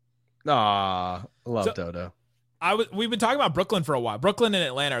 Love Dodo. We've been talking about Brooklyn for a while. Brooklyn and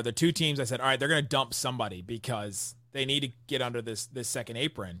Atlanta are the two teams I said, all right, they're going to dump somebody because they need to get under this second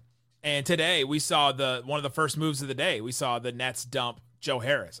apron. And today we saw one of the first moves of the day. We saw the Nets dump Joe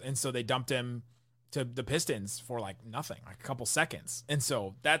Harris. And so they dumped him to the Pistons for nothing, a couple seconds. And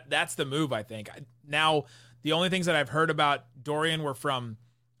so that's the move, I think. Now, the only things that I've heard about Dorian were from,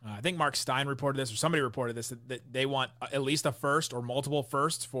 I think Mark Stein reported this, or somebody reported this, that they want at least a first or multiple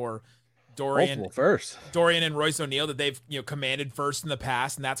firsts for Dorian and Royce O'Neal, that they've commanded first in the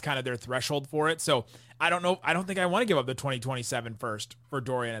past, and that's kind of their threshold for it. So I don't know. I don't think I want to give up the 2027 first for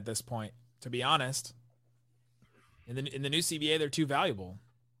Dorian at this point, to be honest. In the new CBA, they're too valuable.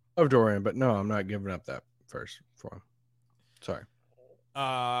 Of Dorian, but no, I'm not giving up that first for him. Sorry.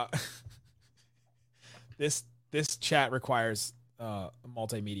 This chat requires a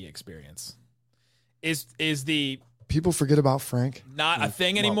multimedia experience. Is the people forget about Frank? Not a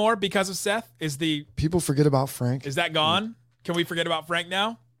thing anymore because of Seth? People forget about Frank? Is that gone? Can we forget about Frank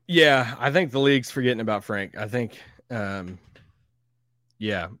now? Yeah, I think the league's forgetting about Frank. I think, Frank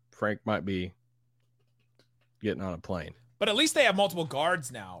might be getting on a plane. But at least they have multiple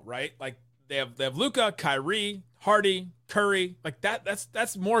guards now, right? They have Luka, Kyrie, Hardy, Curry.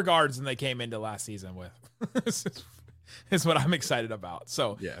 That's more guards than they came into last season with. Is what I'm excited about.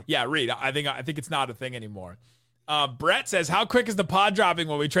 So yeah, Reed, I think it's not a thing anymore. Brett says, how quick is the pod dropping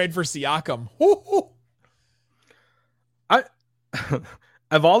when we trade for Siakam?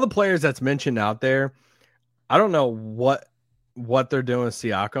 Of all the players that's mentioned out there, I don't know what they're doing with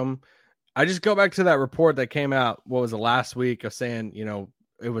Siakam. I just go back to that report that came out, what was it, last week, of saying,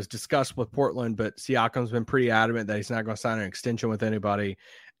 it was discussed with Portland, but Siakam's been pretty adamant that he's not going to sign an extension with anybody.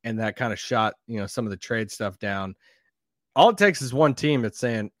 And that kind of shot, some of the trade stuff down. All it takes is one team that's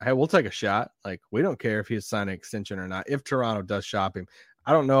saying, hey, we'll take a shot. We don't care if he's signing an extension or not. If Toronto does shop him,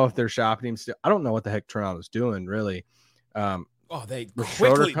 I don't know if they're shopping him still. I don't know what the heck Toronto's doing, really. They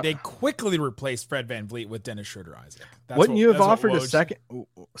quickly replaced Fred VanVleet with Dennis Schroeder Isaac. Wouldn't you have offered a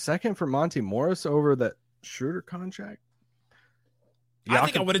second for Monty Morris over that Schroeder contract? I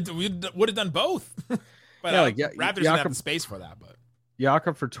think we would have done both. But Raptors didn't have the space for that. But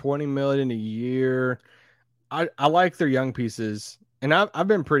Jakob for $20 million a year. I like their young pieces, and I've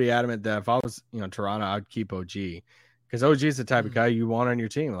been pretty adamant that if I was Toronto, I'd keep OG, because OG is the type of guy you want on your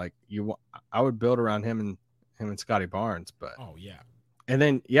team. I would build around him and Scotty Barnes. But and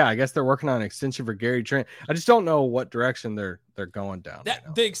then I guess they're working on an extension for Gary Trent. I just don't know what direction they're going down.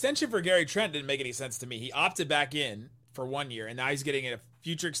 The extension for Gary Trent didn't make any sense to me. He opted back in for 1 year, and now he's getting a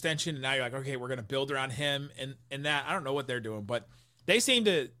future extension. And now you're like, okay, we're going to build around him and that. I don't know what they're doing, but they seem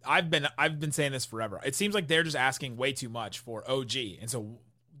to. I've been saying this forever. It seems like they're just asking way too much for OG, and so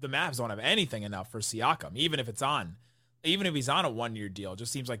the Mavs don't have anything enough for Siakam, even if he's on a 1 year deal. It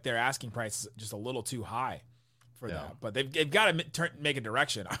just seems like their asking price is just a little too high for that. But they've got to make a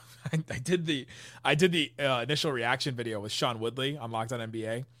direction. I did the initial reaction video with Sean Woodley on Locked On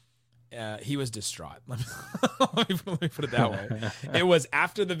NBA. He was distraught. Let me put it that way. It was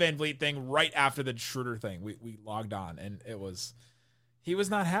after the VanVleet thing, right after the Schroeder thing. We logged on, and it was. he was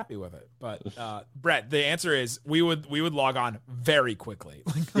not happy with it. But Brett, the answer is we would log on very quickly.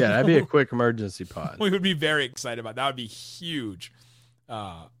 Yeah, that'd be a quick emergency pod. We would be very excited about that. Would be huge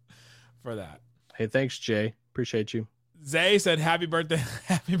for that. Hey, thanks, Jay. Appreciate you. Zay said happy birthday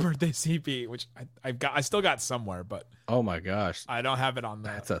CP, which I still got somewhere, but oh my gosh, I don't have it on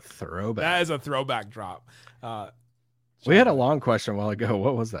there. That's a throwback. That is a throwback drop. We had a long question a while ago.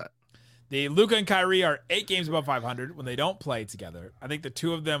 What was that? The Luka and Kyrie are 8 games above 500 when they don't play together. I think the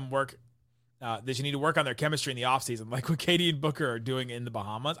two of them work. They should need to work on their chemistry in the offseason, like what Katie and Booker are doing in the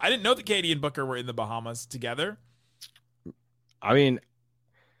Bahamas. I didn't know that Katie and Booker were in the Bahamas together. I mean,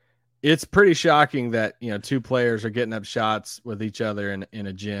 it's pretty shocking that, two players are getting up shots with each other in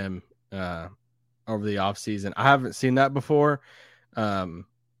a gym over the offseason. I haven't seen that before.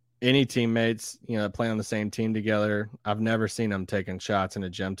 Any teammates, playing on the same team together. I've never seen them taking shots in a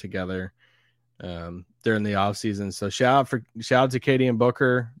gym together during the offseason. So shout out to Katie and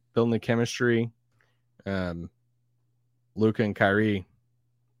Booker building the chemistry. Luka and Kyrie,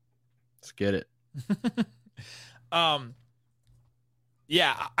 let's get it.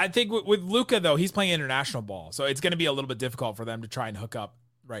 Yeah, I think with Luka, though, he's playing international ball. So it's going to be a little bit difficult for them to try and hook up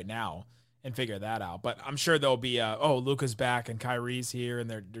right now and figure that out. But I'm sure there'll be, Luka's back and Kyrie's here and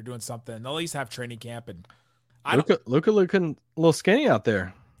they're doing something. They'll at least have training camp. And Luka looking a little skinny out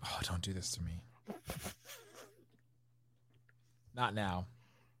there. Oh, don't do this to me. Not now.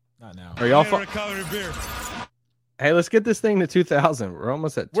 Are y'all Hey, let's get this thing to 2,000. We're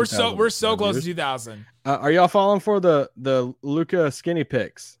almost at 2,000. We're so close to 2,000. Are y'all falling for the Luka skinny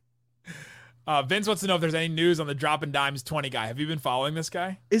pics? Vince wants to know if there's any news on the Drop and Dimes 20 guy. Have you been following this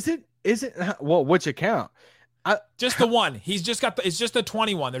guy? Is it well, which account? Just the one. He's just got it's just the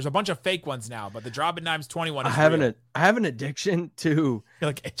 21. There's a bunch of fake ones now, but the Drop and Dimes 21 is I have an addiction to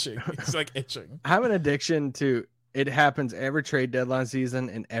like itching. It's like itching. I have an addiction to it happens every trade deadline season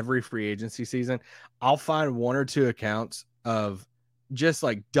and every free agency season. I'll find one or two accounts of just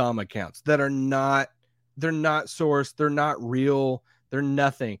like dumb accounts that they're not sourced, they're not real, they're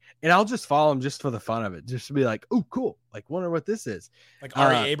nothing. And I'll just follow them just for the fun of it, just to be like, oh, cool. Like, wonder what this is. Like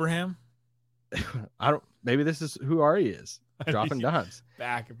Ari Abraham? Maybe this is who Ari is. Dropping dimes.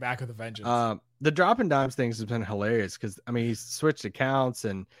 Back with a vengeance. The dropping dimes things has been hilarious because he's switched accounts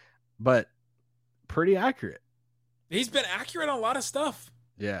but pretty accurate. He's been accurate on a lot of stuff.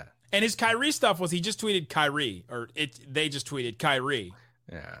 Yeah. And his Kyrie stuff was he just tweeted Kyrie, or they just tweeted Kyrie.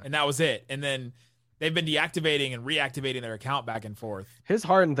 Yeah. And that was it. And then they've been deactivating and reactivating their account back and forth. His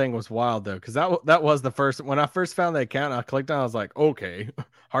Harden thing was wild though, because that was the first. When I first found the account, I clicked on. I was like, okay,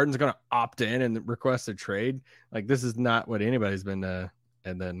 Harden's gonna opt in and request a trade. Like this is not what anybody's been.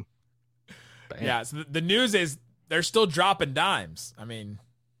 And then, bam. Yeah. So the news is they're still dropping dimes. I mean,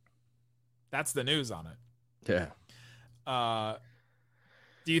 that's the news on it. Yeah.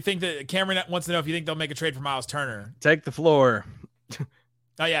 Do you think that Cameron wants to know if you think they'll make a trade for Miles Turner? Take the floor.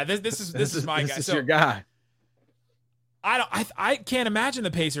 Oh yeah, this is my guy. This is your guy. I can't imagine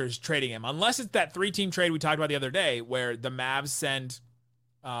the Pacers trading him unless it's that 3-team trade we talked about the other day where the Mavs send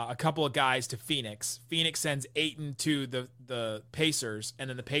a couple of guys to Phoenix. Phoenix sends Ayton to the Pacers, and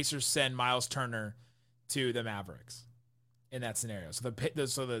then the Pacers send Miles Turner to the Mavericks. In that scenario, so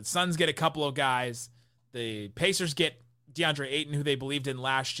the Suns get a couple of guys, the Pacers get DeAndre Ayton, who they believed in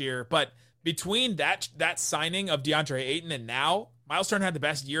last year, but between that signing of DeAndre Ayton and now, Miles Turner had the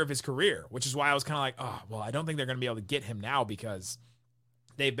best year of his career, which is why I was kind of like, oh, well, I don't think they're going to be able to get him now because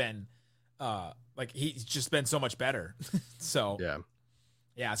they've been he's just been so much better. So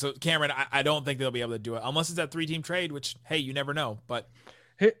yeah. So Cameron, I don't think they'll be able to do it unless it's that 3-team trade, which hey, you never know. But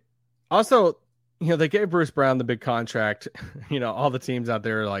hey, also, they gave Bruce Brown the big contract. All the teams out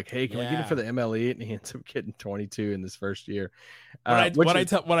there are like, hey, can we get him for the MLE? And he ends up getting 22 in this first year. What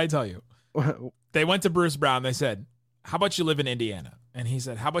I tell you, they went to Bruce Brown. They said, how about you live in Indiana? And he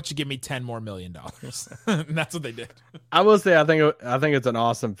said, how about you give me $10 more million? And that's what they did. I will say, I think it's an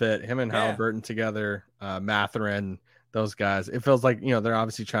awesome fit. Him and Halliburton together, Mathurin, those guys. It feels like, they're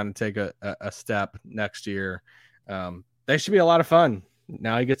obviously trying to take a step next year. They should be a lot of fun.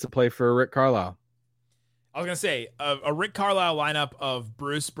 Now he gets to play for Rick Carlisle. I was going to say a Rick Carlisle lineup of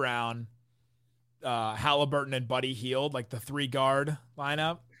Bruce Brown, Halliburton, and Buddy Hield, like the 3-guard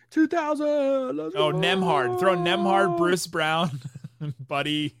lineup. 2000. Nembhard. Throw Nembhard, Bruce Brown,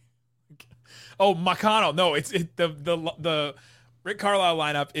 Buddy. Oh, McConnell. No, the Rick Carlisle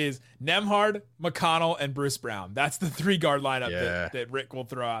lineup is Nembhard, McConnell, and Bruce Brown. That's the 3-guard lineup that Rick will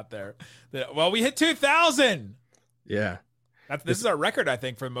throw out there. We hit 2,000. Yeah. This is our record, I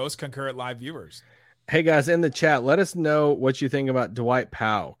think, for most concurrent live viewers. Hey guys, in the chat, let us know what you think about Dwight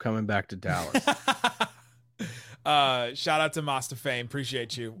Powell coming back to Dallas. Shout out to Masta Fame.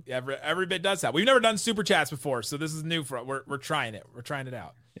 Appreciate you. Every bit does that. We've never done super chats before, so this is new for us. We're trying it. We're trying it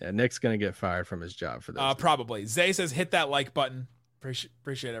out. Yeah, Nick's gonna get fired from his job for this. Probably. Zay says hit that like button.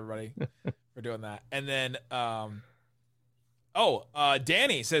 Appreciate everybody for doing that. And then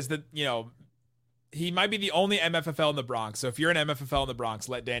Danny says that, he might be the only MFFL in the Bronx. So if you're an MFFL in the Bronx,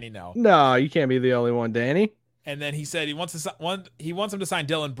 let Danny know. No, you can't be the only one, Danny. And then he said he wants him to sign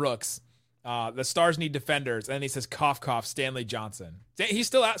Dylan Brooks. The Stars need defenders. And then he says cough cough Stanley Johnson. He's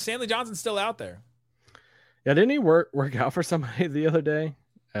still out. Stanley Johnson's still out there. Yeah, didn't he work out for somebody the other day?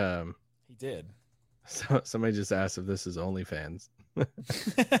 He did. So somebody just asked if this is OnlyFans.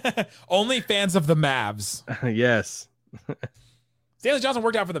 Only fans of the Mavs. Yes. Stanley Johnson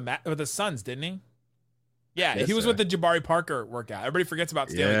worked out for the Suns, didn't he? Yeah, yes, he was sir. with the Jabari Parker workout. Everybody forgets about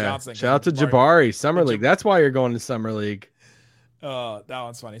Stanley Johnson. Shout out to Jabari. Summer League. That's why you're going to Summer League. That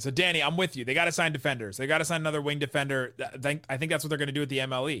one's funny. So, Danny, I'm with you. They got to sign defenders. They got to sign another wing defender. I think that's what they're going to do with the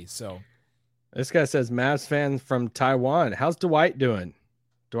MLE. So, this guy says, Mavs fan from Taiwan. How's Dwight doing?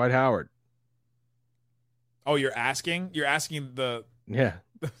 Dwight Howard. Oh, you're asking? You're asking the... Yeah.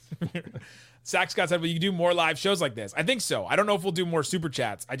 Zach Scott said, will you do more live shows like this? I think so. I don't know if we'll do more super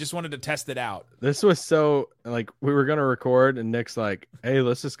chats. I just wanted to test it out. This was so, we were going to record, and Nick's like, hey,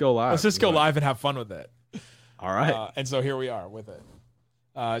 let's just go live. Let's just go live and have fun with it. All right. And so here we are with it.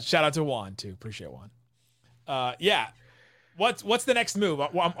 Shout out to Juan, too. Appreciate Juan. Yeah. What's the next move?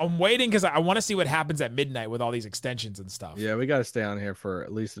 I'm waiting because I want to see what happens at midnight with all these extensions and stuff. Yeah, we got to stay on here for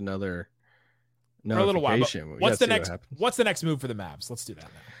at least another for a little while. What's the next move for the Mavs? Let's do that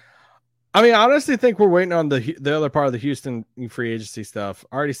now. I mean, I honestly think we're waiting on the other part of the Houston free agency stuff.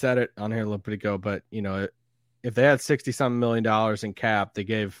 I already said it on here a little bit ago, but if they had $60-something million in cap, they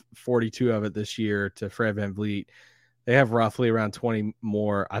gave 42 of it this year to Fred VanVleet. They have roughly around 20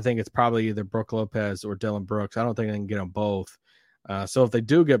 more. I think it's probably either Brook Lopez or Dylan Brooks. I don't think they can get them both. So if they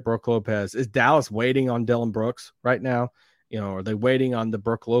do get Brook Lopez, is Dallas waiting on Dylan Brooks right now? Are they waiting on the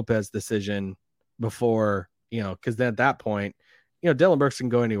Brook Lopez decision before, because then at that point, Dylan Brooks can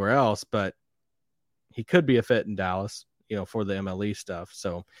go anywhere else, but he could be a fit in Dallas, for the MLE stuff.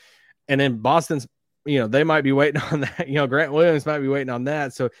 So, and then Boston's, they might be waiting on that. Grant Williams might be waiting on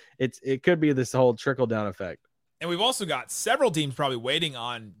that. So it could be this whole trickle down effect. And we've also got several teams probably waiting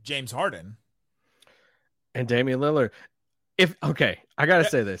on James Harden and Damian Lillard. I gotta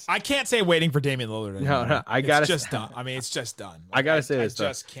say this. I can't say waiting for Damian Lillard anymore. No, it's just done. I mean, it's just done. I gotta say this. I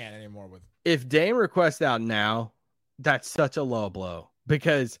just can't anymore with. If Dame requests out now, that's such a low blow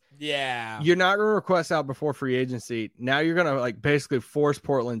because you're not going to request out before free agency. Now you're going to basically force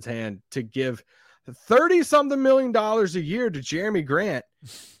Portland's hand to give $30-something million a year to Jeremy Grant.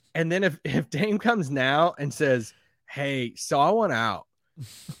 And then if Dame comes now and says, hey, so I want out,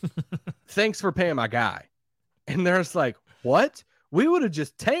 thanks for paying my guy. And they're just like, what? We would have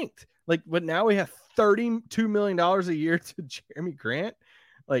just tanked. But now we have $32 million a year to Jeremy Grant.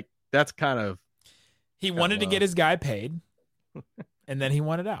 That's kind of, he wanted to get his guy paid, and then he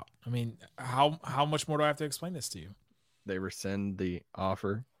wanted out. I mean, how much more do I have to explain this to you? They rescind the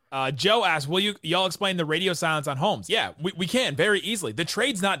offer. Joe asked, will y'all explain the radio silence on Holmes? Yeah, we can very easily. The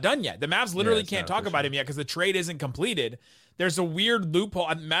trade's not done yet. The Mavs literally can't talk about him yet because the trade isn't completed. There's a weird loophole.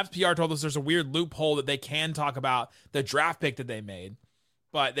 Mavs PR told us there's a weird loophole that they can talk about the draft pick that they made,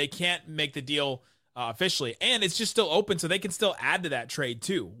 but they can't make the deal officially, and it's just still open, so they can still add to that trade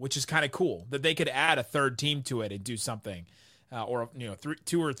too, which is kind of cool that they could add a third team to it and do something, or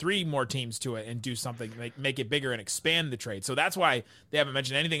 2 or 3 more teams to it and do something, make it bigger and expand the trade. So that's why they haven't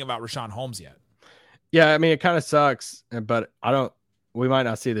mentioned anything about Rashawn Holmes yet. Yeah, I mean, it kind of sucks, but we might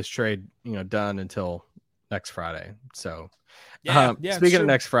not see this trade done until next Friday. So speaking of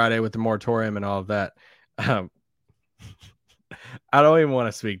next Friday with the moratorium and all of that, I don't even want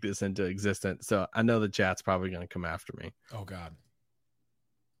to speak this into existence. So I know the chat's probably going to come after me. Oh God.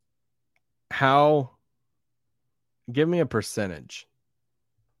 Give me a percentage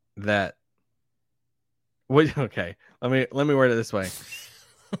that okay. Let me word it this way.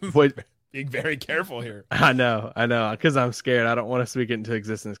 Being very careful here. I know, because I'm scared. I don't want to speak it into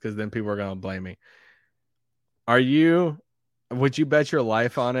existence because then people are going to blame me. Would you bet your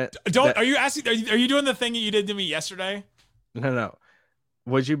life on it? Are you doing the thing that you did to me yesterday? No.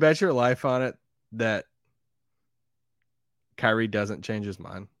 Would you bet your life on it that Kyrie doesn't change his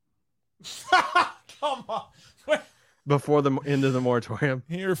mind? Come on. Before the end of the moratorium?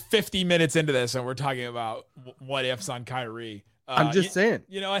 You're 50 minutes into this and we're talking about what ifs on Kyrie. I'm just saying.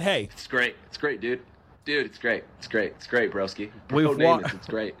 You know what? Hey. It's great. It's great, dude. Dude, it's great. It's great. It's great, broski. It's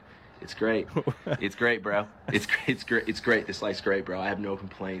great. It's great. It's great, bro. It's great. It's great. This life's great, bro. I have no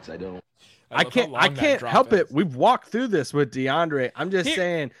complaints. I don't. I can't help it. We've walked through this with DeAndre. I'm just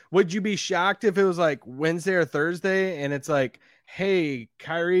saying, would you be shocked if it was like Wednesday or Thursday and it's like, hey,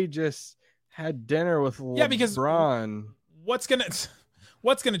 Kyrie just had dinner with LeBron? Because what's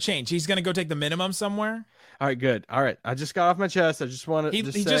gonna change? He's gonna go take the minimum somewhere. All right, good. All right, I just got off my chest. I just wanted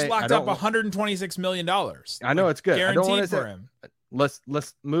to say he just locked up $126 million. I know it's good. Guaranteed for him. Let's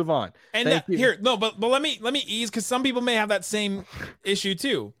move on. And but let me ease, because some people may have that same issue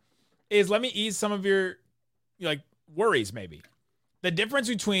too. Let me ease some of your worries. Maybe the difference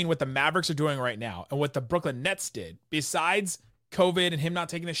between what the Mavericks are doing right now and what the Brooklyn Nets did, besides COVID and him not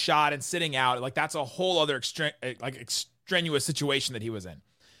taking a shot and sitting out, that's a whole other extraneous situation that he was in.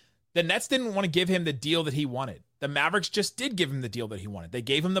 The Nets didn't want to give him the deal that he wanted. The Mavericks just did give him the deal that he wanted. They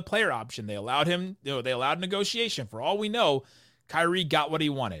gave him the player option. They allowed him, they allowed negotiation. For all we know, Kyrie got what he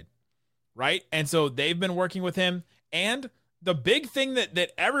wanted, right? And so they've been working with him. And the big thing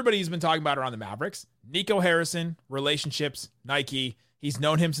that everybody's been talking about around the Mavericks, Nico Harrison, relationships, Nike. He's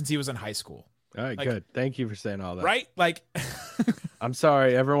known him since he was in high school. All right, good. Thank you for saying all that. Right? I'm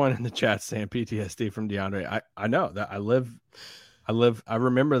sorry, everyone in the chat saying PTSD from DeAndre. I know that I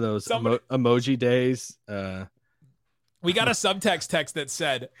remember those emoji days. We got a subtext text that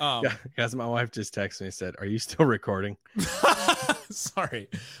said, guys, my wife just texted me and said, "Are you still recording?" Sorry.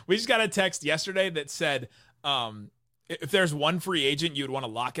 We just got a text yesterday that said, if there's one free agent you'd want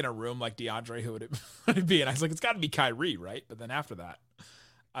to lock in a room like DeAndre, who would it be? And I was like, it's got to be Kyrie, right? But then after that,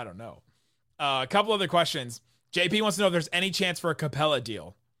 I don't know. A couple other questions. JP wants to know if there's any chance for a Capella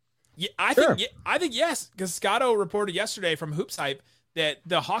deal. Yeah, I think yes, because Scotto reported yesterday from Hoops Hype that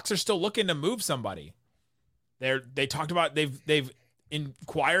the Hawks are still looking to move somebody. They talked about they've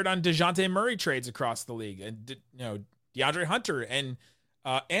inquired on DeJounte Murray trades across the league, and DeAndre Hunter and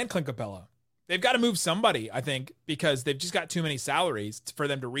Clint Capella. They've got to move somebody, I think, because they've just got too many salaries for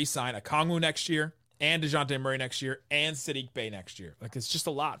them to re-sign Okongwu next year and DeJounte Murray next year and Sadiq Bey next year. It's just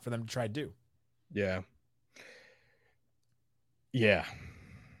a lot for them to try to do. Yeah. Yeah.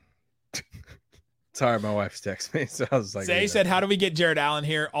 Sorry, my wife's texting me, so I was like, Zay said, how do we get Jared Allen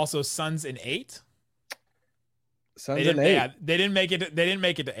here? Also, Suns in 8. Suns in 8. Yeah, they didn't make it. They didn't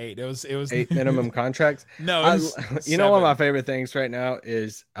make it to 8. It was 8 minimum contracts. No, one of my favorite things right now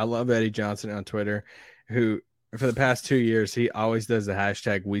is I love Eddie Johnson on Twitter, who for the past 2 years he always does the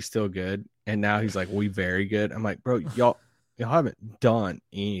hashtag "We still good," and now he's like "We very good." I'm like, bro, y'all haven't done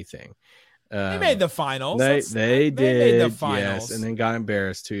anything. They made the finals. They did made the finals, yes, and then got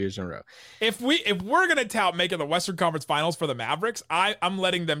embarrassed 2 years in a row. If we're gonna tout making the Western Conference Finals for the Mavericks, I'm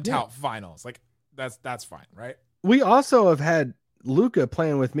letting them tout finals. That's fine, right? We also have had Luka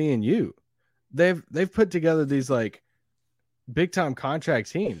playing with me and you. They've put together these big time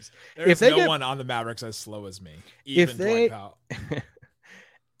contract teams. There's no one on the Mavericks as slow as me. If they don't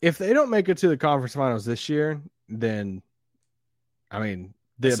make it to the conference finals this year, then the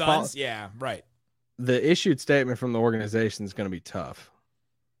Suns, yeah, right. The issued statement from the organization is going to be tough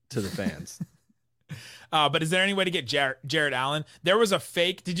to the fans. But is there any way to get Jared Allen? There was a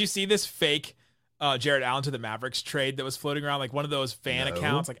fake. Did you see this fake Jared Allen to the Mavericks trade that was floating around? One of those fan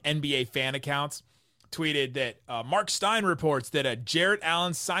accounts, NBA fan accounts, tweeted that Mark Stein reports that a Jared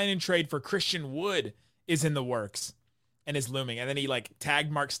Allen sign and trade for Christian Wood is in the works and is looming. And then he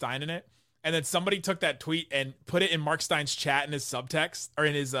tagged Mark Stein in it. And then somebody took that tweet and put it in Mark Stein's chat in his subtext or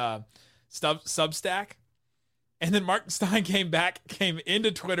in his Substack. And then Mark Stein came into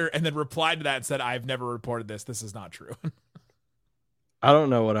Twitter and then replied to that and said, "I've never reported this. This is not true." I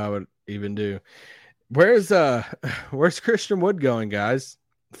don't know what I would even do. Where's Christian Wood going, guys?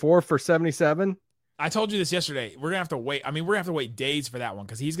 4 for 77. I told you this yesterday. We're gonna have to wait. We're gonna have to wait days for that one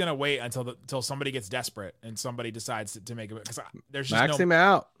because he's gonna wait until somebody gets desperate and somebody decides to make it. Because there's just max him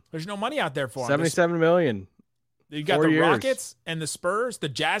out. There's no money out there for him. $77 million. You got the Rockets and the Spurs. The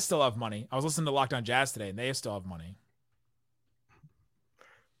Jazz still have money. I was listening to Locked On Jazz today, and they still have money.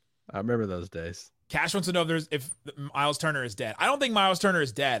 I remember those days. Cash wants to know if Miles Turner is dead. I don't think Miles Turner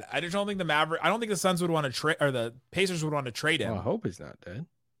is dead. I just don't think I don't think the Suns would want to trade, or the Pacers would want to trade him. Well, I hope he's not dead.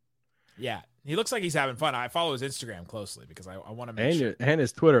 Yeah, he looks like he's having fun. I follow his Instagram closely because I want to make sure. And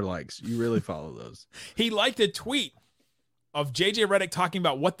his Twitter likes. You really follow those. He liked a tweet of JJ Redick talking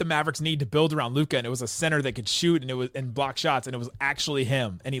about what the Mavericks need to build around Luka, and it was a center that could shoot and block shots, and it was actually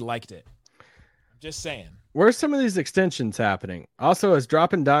him, and he liked it. I'm just saying. Where's some of these extensions happening? Also, is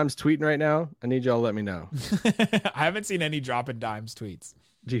Dropping Dimes tweeting right now? I need y'all to let me know. I haven't seen any Dropping Dimes tweets.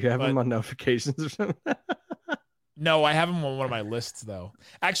 Do you have them on notifications or something? No, I have him on one of my lists though.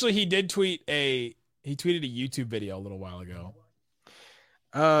 Actually, he tweeted a YouTube video a little while ago.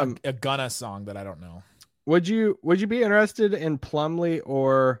 a Gunna song that I don't know. Would you be interested in Plumlee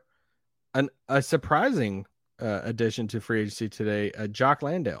or a surprising addition to free agency today, Jock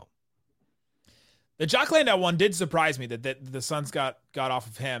Landale? The Jock Landale one did surprise me that the Suns got off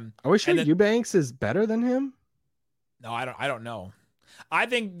of him. Are we sure Eubanks is better than him? No, I don't know. I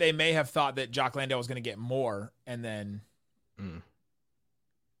think they may have thought that Jock Landale was going to get more, and then.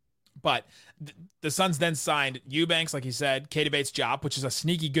 But the Suns then signed Eubanks, like you said, Keita Bates-Diop, which is a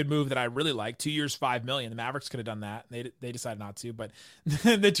sneaky good move that I really like. 2 years, $5 million. The Mavericks could have done that. They decided not to. But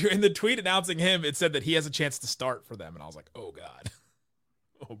in the tweet announcing him, it said that he has a chance to start for them, and I was like, oh god,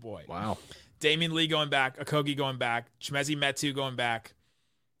 oh boy, wow. Damian Lee going back, Okogie going back, Chimezie Metu going back,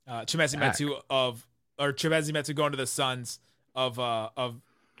 Chimezie Metu going to the Suns of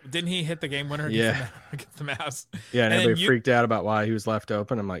didn't he hit the game winner against the Mavs? Yeah, and everybody freaked out about why he was left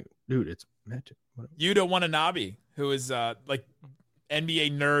open. I'm like, dude, it's Metu. Yuta Watanabe, who is like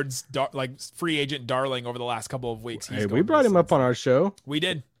NBA nerds, like free agent darling over the last couple of weeks. Hey, we brought him up on our show. We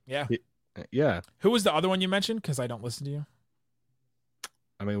did, yeah. Yeah. Who was the other one you mentioned? Because I don't listen to you.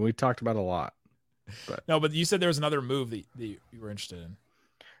 I mean, we talked about a lot. But you said there was another move that you were interested in.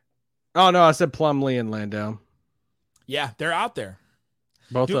 Oh, no, I said Plumlee and Landale. Yeah, they're out there.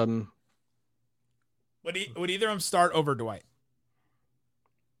 Both of them. Would either of them start over Dwight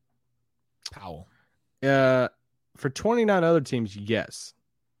Powell? For 29 other teams, yes.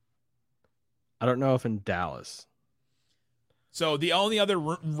 I don't know if in Dallas. So the only other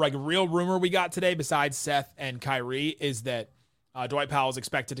real rumor we got today besides Seth and Kyrie is that Dwight Powell is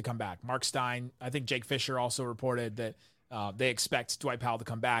expected to come back. Mark Stein, I think Jake Fisher also reported that they expect Dwight Powell to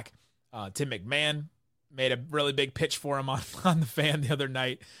come back. Tim McMahon made a really big pitch for him on the Fan the other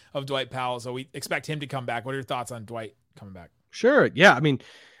night of Dwight Powell. So we expect him to come back. What are your thoughts on Dwight coming back? Sure. Yeah. I mean,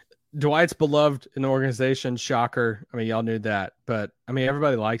 Dwight's beloved in the organization. Shocker. I mean, y'all knew that, but I mean,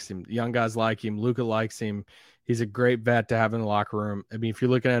 everybody likes him. Young guys like him. Luka likes him. He's a great vet to have in the locker room. I mean, if you're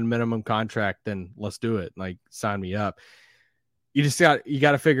looking at a minimum contract, then let's do it. Like, sign me up. You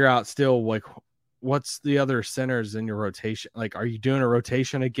got to figure out still, like, what's the other centers in your rotation? Like, are you doing a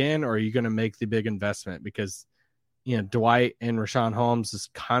rotation again, or are you going to make the big investment? Because, you know, Dwight and Rashawn Holmes is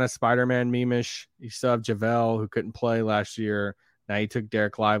kind of Spider-Man meme-ish. You still have JaVale, who couldn't play last year. Now you took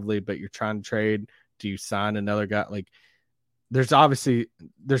Derek Lively, but you're trying to trade. Do you sign another guy? Like, there's going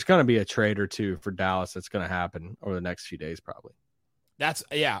to be a trade or two for Dallas that's going to happen over the next few days, probably.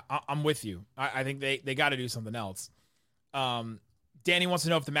 I'm with you. I think they got to do something else. Danny wants to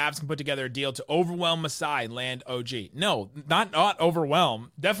know if the Mavs can put together a deal to overwhelm Masai and land OG. No, not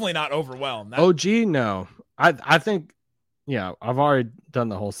overwhelm. Definitely not overwhelm. OG, no. I think, yeah, I've already done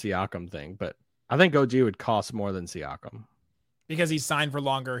the whole Siakam thing, but I think OG would cost more than Siakam. Because he's signed for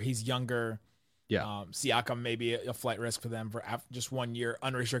longer. He's younger. Yeah. Siakam may be a flight risk for them for just 1 year,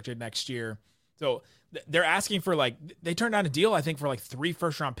 unrestricted next year. So they're asking for, like, they turned down a deal, I think, for like 3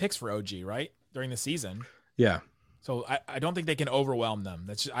 first-round picks for OG, right? During the season. Yeah. So I don't think they can overwhelm them.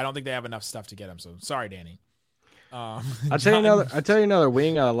 I don't think they have enough stuff to get them. So sorry, Danny. I'll tell you another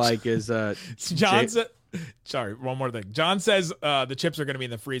wing I like is John said. Sorry, one more thing. John says the chips are going to be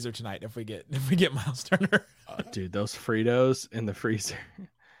in the freezer tonight if we get Miles Turner. Oh, dude, those Fritos in the freezer.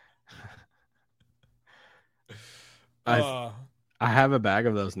 I have a bag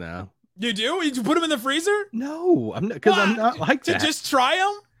of those now. You do? You put them in the freezer? No, I'm not, because I'm not like that. To just try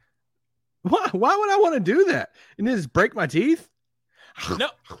them? Why would I want to do that? And then just break my teeth? No.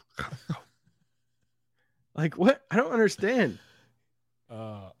 Like, what? I don't understand.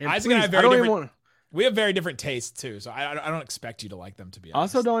 Isaac and I we have very different tastes too, so I don't expect you to like them, to be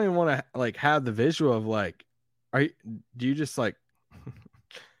honest. Also, don't even want to like have the visual of like, do you just suck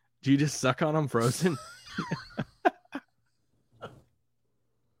on them frozen?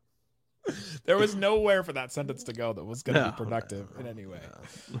 There was nowhere for that sentence to go that was going to be productive in any way.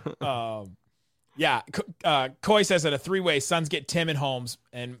 Yeah. Coy says that a 3-way Suns get Tim and Holmes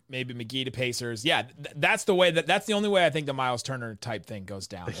and maybe McGee to Pacers. Yeah. That's the way that's the only way I think the Miles Turner type thing goes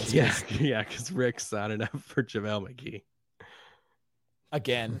down. Yeah. Cause Rick signed up for JaVale McGee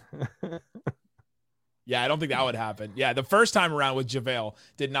again. Yeah. I don't think that would happen. Yeah. The first time around with JaVale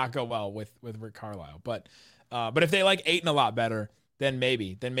did not go well with Rick Carlisle, but if they like Ayton a lot better, then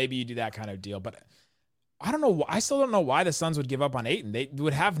maybe you do that kind of deal. But I don't know. I still don't know why the Suns would give up on Ayton. They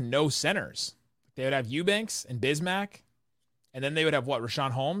would have no centers. They would have Eubanks and Bismack, and then they would have Rashawn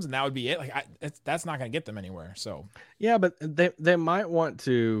Holmes, and that would be it. Like that's not going to get them anywhere. So yeah, but they might want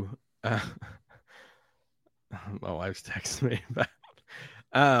to. My wife's texting me about.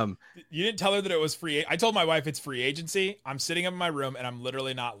 You didn't tell her that it was free. I told my wife it's free agency. I'm sitting up in my room and I'm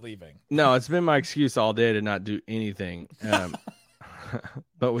literally not leaving. No, it's been my excuse all day to not do anything.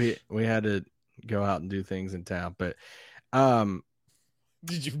 but we had to go out and do things in town. But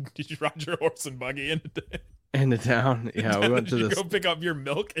Did you ride your horse and buggy into town? Yeah, we went to go pick up your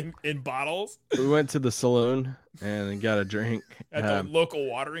milk in bottles. We went to the saloon and got a drink at the local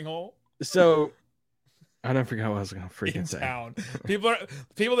watering hole. So I don't forget what I was going to freaking say. Town.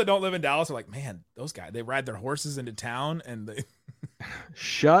 People that don't live in Dallas are like, man, those guys, they ride their horses into town and they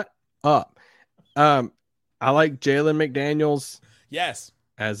shut up. I like Jalen McDaniels. Yes.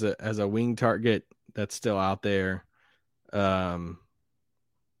 As a wing target that's still out there.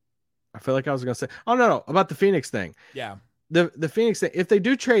 I feel like I was going to say, no, about the Phoenix thing. Yeah. The Phoenix thing, if they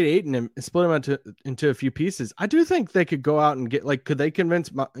do trade Ayton and split him into a few pieces, I do think they could go out and get, like, could they convince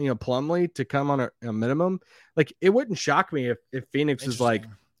Plumlee to come on a minimum? Like, it wouldn't shock me if Phoenix is like,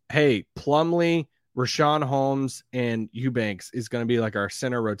 hey, Plumlee, Rashawn Holmes, and Eubanks is going to be like our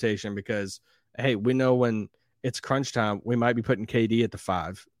center rotation because, hey, we know when it's crunch time, we might be putting KD at the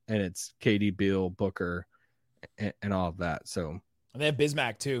 5, and it's KD, Beal, Booker, and all of that. So. And they have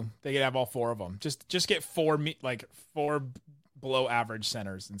Bismack too. They could have all 4 of them. Just get 4 below average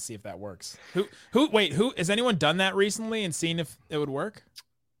centers and see if that works. Who has anyone done that recently and seen if it would work?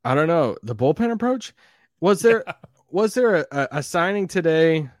 I don't know. The bullpen approach? Was there a signing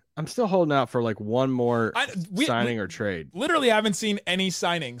today? I'm still holding out for like one more signing or trade. Literally haven't seen any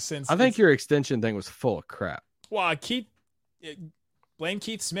signings since. I think your extension thing was full of crap. Well, blame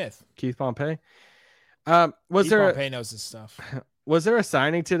Keith Smith. Keith Pompey. Pompey knows his stuff. Was there a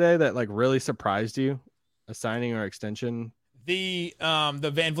signing today that like really surprised you? A signing or extension? The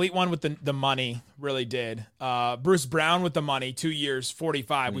Van Vliet one with the money really did. Bruce Brown with the money, 2 years,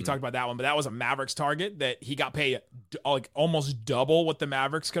 45. We talked about that one, but that was a Mavericks target that he got paid like almost double what the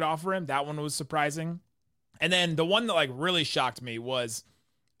Mavericks could offer him. That one was surprising. And then the one that like really shocked me was,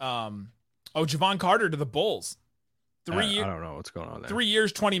 Javon Carter to the Bulls. 3 years. I don't know what's going on there. 3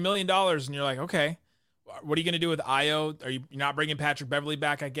 years, $20 million, and you're like, okay. What are you going to do with Io? Are you not bringing Patrick Beverly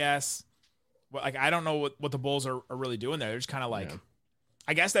back, I guess? Well, like, I don't know what the Bulls are really doing there. They're just kind of like, yeah.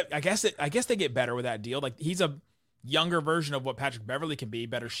 I guess they get better with that deal. Like, he's a younger version of what Patrick Beverly can be,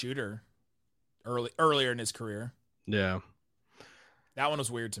 better shooter earlier in his career. Yeah. That one was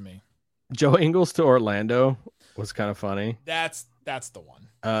weird to me. Joe Ingles to Orlando was kind of funny. That's the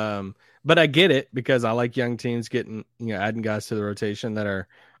one. But I get it because I like young teams getting, adding guys to the rotation that are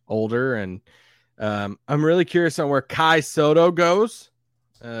older, and I'm really curious on where Kai Soto goes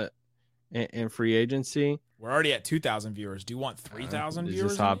in free agency. We're already at 2,000 viewers. Do you want 3,000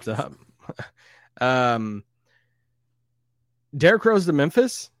 viewers? Just hopped up. Derrick Rose to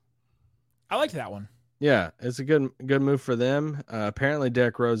Memphis. I liked that one. Yeah, it's a good move for them. Apparently,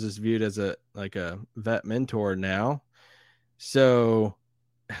 Derrick Rose is viewed as a vet mentor now. So,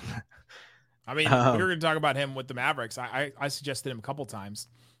 I mean, we were going to talk about him with the Mavericks. I suggested him a couple times.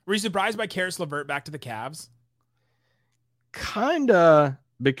 Were you surprised by Karis LeVert back to the Cavs? Kinda,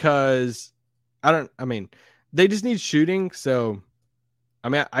 because they just need shooting. So,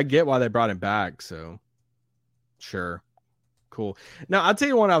 I get why they brought him back. So, sure, cool. Now, I'll tell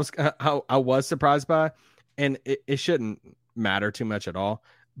you one I was surprised by, and it shouldn't matter too much at all.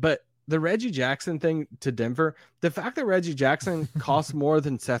 But the Reggie Jackson thing to Denver, the fact that Reggie Jackson cost more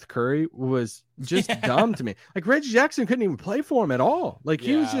than Seth Curry was just dumb to me. Like, Reggie Jackson couldn't even play for him at all. Like,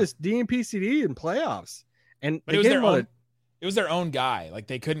 he was just DNP-CD in playoffs. But it was their own guy. Like,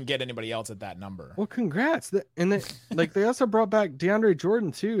 they couldn't get anybody else at that number. Well, congrats. And they also brought back DeAndre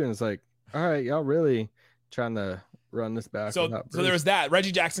Jordan too. And it's like, all right, y'all really trying to run this back. So there was that.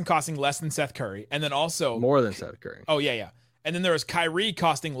 Reggie Jackson costing less than Seth Curry. And then also more than Seth Curry. Oh, yeah. And then there was Kyrie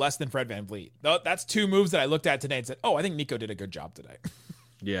costing less than Fred VanVleet. That's 2 moves that I looked at today and said, oh, I think Nico did a good job today.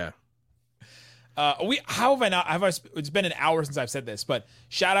 Yeah. It's been an hour since I've said this, but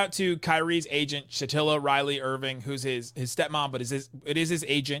shout out to Kyrie's agent, Shatilla Riley Irving, who's his stepmom, but it is his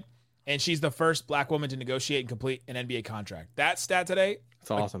agent. And she's the first black woman to negotiate and complete an NBA contract. That stat today,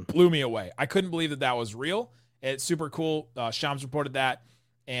 it's awesome. Blew me away. I couldn't believe that was real. It's super cool. Shams reported that.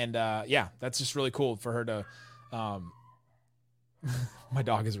 And that's just really cool for her to, my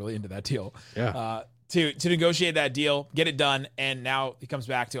dog is really into that deal. Yeah. To negotiate that deal, get it done, and now he comes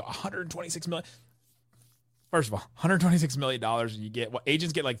back to $126 million. First of all, $126 million. You get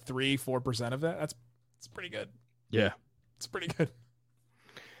agents get like 3-4% of that. That's pretty good. Yeah, it's pretty good.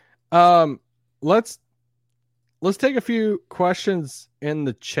 Let's take a few questions in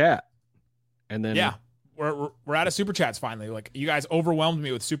the chat, and then we're out of super chats finally. Like, you guys overwhelmed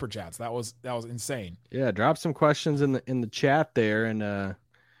me with super chats. That was insane. Yeah, drop some questions in the chat there. And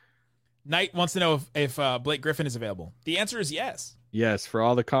Knight wants to know if Blake Griffin is available. The answer is yes. Yes, for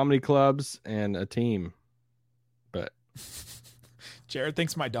all the comedy clubs and a team. But Jared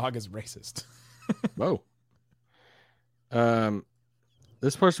thinks my dog is racist. Whoa.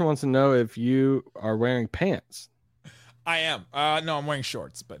 This person wants to know if you are wearing pants. I am. No, I'm wearing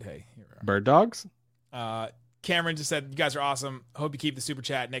shorts, but hey. Here we are. Bird dogs? Cameron just said, you guys are awesome. Hope you keep the super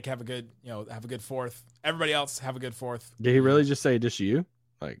chat. Nick, have a good 4th. Everybody else, have a good 4th. Did he really just say just you?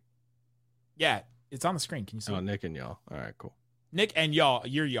 Like, yeah, it's on the screen. Can you see? Oh, Nick and y'all. All right, cool. Nick and y'all.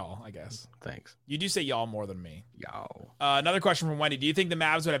 You're y'all, I guess. Thanks. You do say y'all more than me. Y'all. Another question from Wendy. Do you think the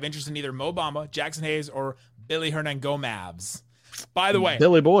Mavs would have interest in either Mo Bamba, Jackson Hayes, or Billy Hernan go Mavs? By the way,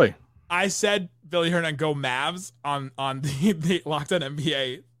 Billy Boy. I said Billy Hernan go Mavs on the Locked On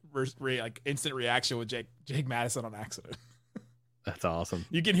NBA instant reaction with Jake Madison on accident. That's awesome.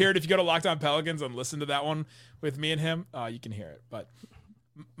 You can hear it if you go to Locked On Pelicans and listen to that one with me and him. You can hear it. But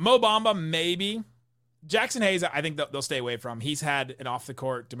Mo Bamba, maybe. Jackson Hayes, I think they'll stay away from. He's had an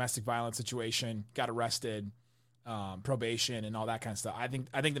off-the-court domestic violence situation, got arrested, probation, and all that kind of stuff. I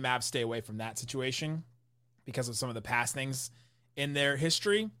think the Mavs stay away from that situation because of some of the past things in their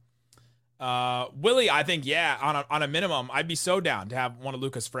history. Willie, I think, on a minimum, I'd be so down to have one of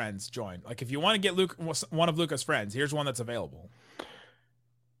Luka's friends join. Like, if you want to get one of Luka's friends, here's one that's available.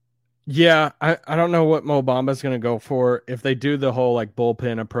 Yeah, I don't know what Mo Bamba's going to go for. If they do the whole like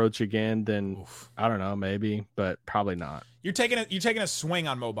bullpen approach again, then I don't know, maybe, but probably not. You're taking a swing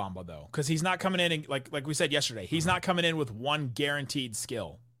on Mo Bamba though, because he's not coming in and, like we said yesterday, he's not coming in with one guaranteed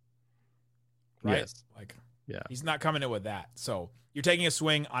skill. Right? Yes. Yeah. He's not coming in with that. So you're taking a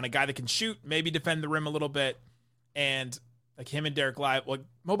swing on a guy that can shoot, maybe defend the rim a little bit, and like him and Derek Lively. Like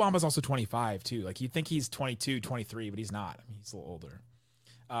Mo Bamba's also 25 too. Like you'd think he's 22, 23, but he's not. I mean, he's a little older.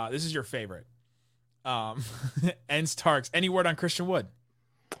 This is your favorite. And Starks. Any word on Christian Wood?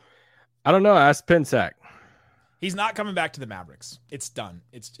 I don't know. Ask Pinsack. He's not coming back to the Mavericks. It's done.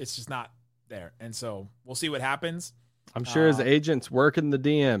 It's just not there. And so we'll see what happens. I'm sure his agent's working the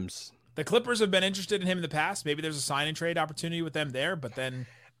DMs. The Clippers have been interested in him in the past. Maybe there's a sign and trade opportunity with them there, but then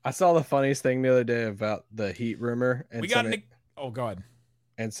I saw the funniest thing the other day about the Heat rumor. And go ahead.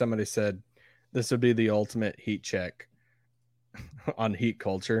 And somebody said this would be the ultimate Heat check on Heat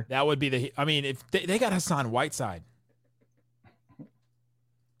culture. That would be if they got Hassan Whiteside.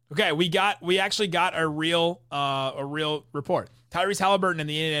 Okay, we actually got a real report. Tyrese Halliburton and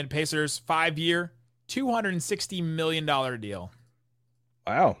the Indiana Pacers 5-year, $260 million deal.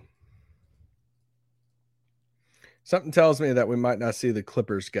 Wow. Something tells me that we might not see the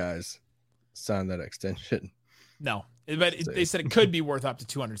Clippers guys sign that extension. No, but they said it could be worth up to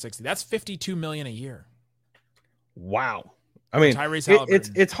 260. That's $52 million a year. Wow. I mean,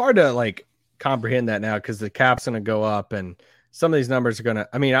 it's hard to like comprehend that now because the cap's going to go up and some of these numbers are going to.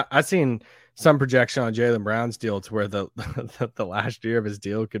 I mean, I've seen some projection on Jaylen Brown's deal to where the last year of his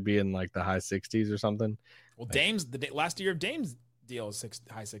deal could be in like the high 60s or something. Well, the last year of Dame's deal is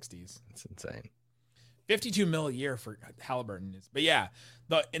high 60s. It's insane. $52 million a year for Halliburton. But yeah,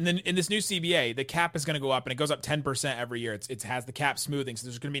 in this new CBA, the cap is going to go up and it goes up 10% every year. It has the cap smoothing, so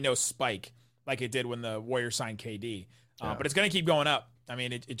there's going to be no spike like it did when the Warriors signed KD. But it's going to keep going up. I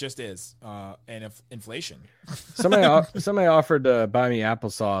mean, it just is. And if inflation. Somebody offered to buy me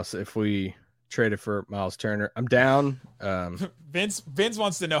applesauce if we traded for Miles Turner. I'm down. Vince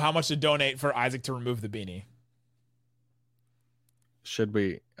wants to know how much to donate for Isaac to remove the beanie. Should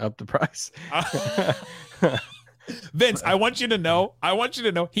we up the price? Vince, I want you to know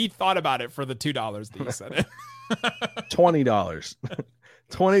he thought about it for the $2 that you said it. $20.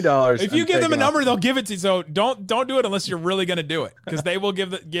 $20. If you give them a number, they'll give it to you. So don't do it unless you're really going to do it, because they will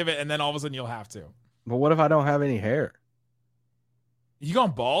give it, and then all of a sudden you'll have to. But what if I don't have any hair? You gone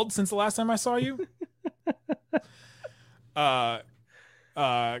bald since the last time I saw you? Classic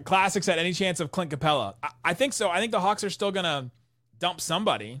said, any chance of Clint Capella? I think so. I think the Hawks are still going to dump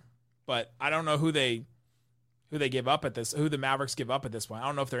somebody, but I don't know who they give up at this, who the Mavericks give up at this point. I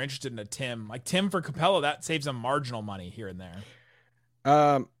don't know if they're interested in a Tim. Like Tim for Capella, that saves them marginal money here and there.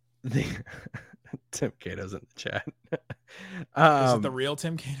 Tim Cato's in the chat. Is it the real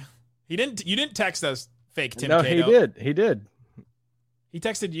Tim Cato? You didn't text us fake Tim Cato. No, he did. He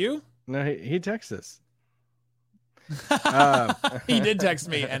texted you? No, he texted us. He did text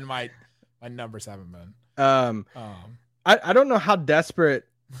me, and my numbers haven't been. I don't know how desperate.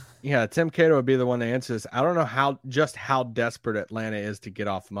 Yeah, Tim Cato would be the one to answer this. I don't know how desperate Atlanta is to get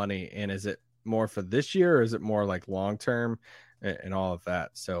off money, and is it more for this year or is it more like long term and all of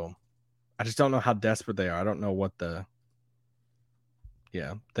that? So I just don't know how desperate they are. I don't know what the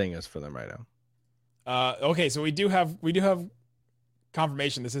thing is for them right now. Okay, so we do have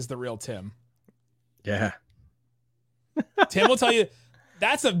confirmation this is the real Tim. Yeah. Tim will tell you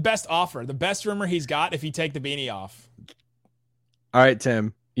that's the best offer, the best rumor he's got if you take the beanie off. All right,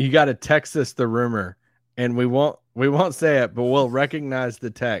 Tim, you got to text us the rumor, and we won't say it, but we'll recognize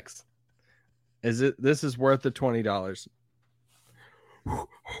the text. This is worth the $20?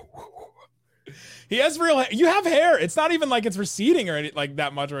 He has real hair. You have hair. It's not even like it's receding or any, like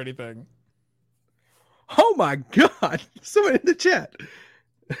that much or anything. Oh my God. Someone in the chat.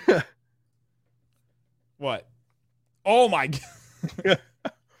 What? Oh my God.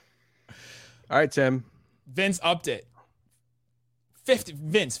 All right, Tim. Vince upped it.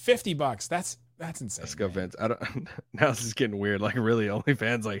 $50. That's insane. Let's go, man. Vince. Now this is getting weird. Like really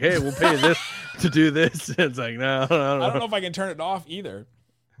OnlyFans like, hey, we'll pay you this to do this. It's like, no, I don't know if I can turn it off either.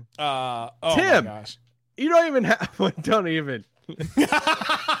 Oh Tim, my gosh. You don't even have one. Don't even.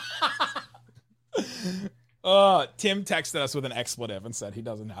 Tim texted us with an expletive and said he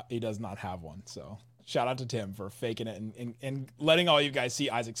does not have one. So shout out to Tim for faking it and letting all you guys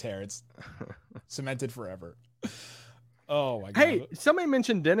see Isaac's hair. It's cemented forever. Oh my God. Hey, somebody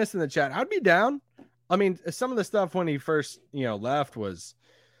mentioned Dennis in the chat. I'd be down. I mean, some of the stuff when he first, left was,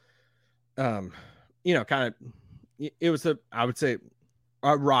 kind of, it was I would say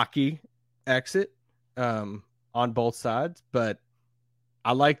a rocky exit, on both sides, but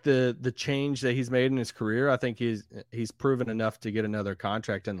I like the change that he's made in his career. I think he's proven enough to get another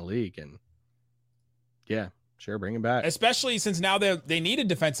contract in the league, and yeah, sure, bring him back. Especially since now they need a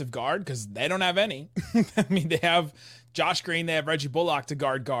defensive guard because they don't have any. I mean, they have Josh Green, they have Reggie Bullock to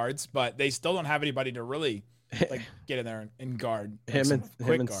guard guards, but they still don't have anybody to really like get in there and guard him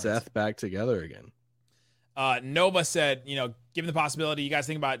and Seth back together again. Nova said, given the possibility, you guys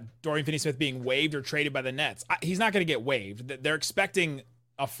think about Dorian Finney-Smith being waived or traded by the Nets. He's not going to get waived. They're expecting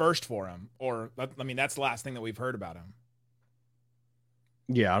a first for him, that's the last thing that we've heard about him.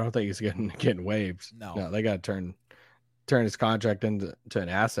 Yeah, I don't think he's getting waived. No, they got to turn his contract into an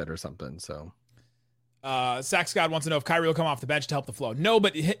asset or something. So, Sack Scott wants to know if Kyrie will come off the bench to help the flow. No,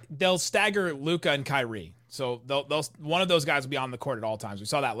 but they'll stagger Luka and Kyrie. So they'll one of those guys will be on the court at all times. We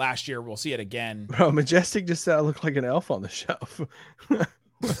saw that last year. We'll see it again. Bro, Majestic just said I look like an elf on the shelf.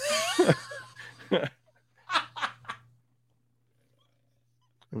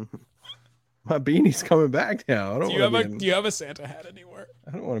 My beanie's coming back now. Do you have a Santa hat anywhere?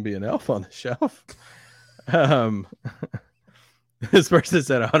 I don't want to be an elf on the shelf. This person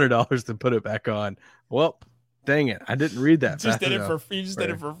said $100 to put it back on. Well, dang it. I didn't read that. You just did it for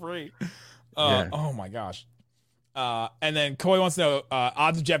free. Yeah. Oh my gosh. And then Coy wants to know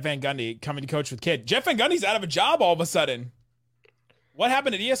odds of Jeff Van Gundy coming to coach with Kid. Jeff Van Gundy's out of a job all of a sudden. What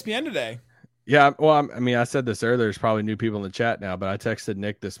happened at ESPN today? Yeah, well, I said this earlier. There's probably new people in the chat now, but I texted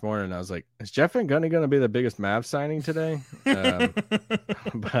Nick this morning. And I was like, is Jeff Van Gundy going to be the biggest Mavs signing today?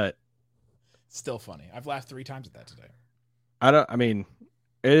 But still funny. I've laughed 3 times at that today.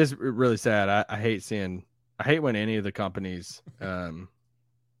 It is really sad. I hate when any of the companies, do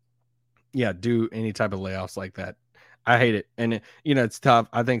any type of layoffs like that. I hate it. And, it's tough.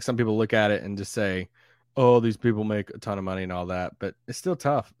 I think some people look at it and just say, oh, these people make a ton of money and all that, but it's still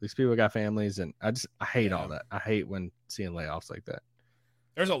tough. These people got families, and I hate all that. I hate when seeing layoffs like that.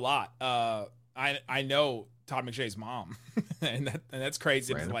 There's a lot. I know Todd McShay's mom, and that's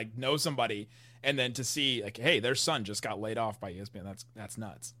crazy to like know somebody, and then to see like, hey, their son just got laid off by ESPN. That's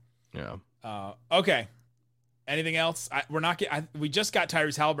nuts. Yeah. Okay. Anything else? We just got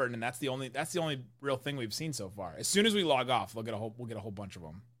Tyrese Halliburton, and that's the only real thing we've seen so far. As soon as we log off, we'll get a whole bunch of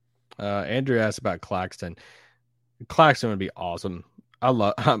them. Andrew asked about Claxton. Claxton would be awesome.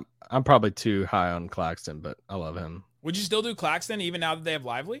 I'm probably too high on Claxton, but I love him. Would you still do Claxton even now that they have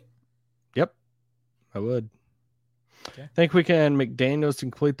Lively? Yep, I would. Okay. Think we can McDaniels to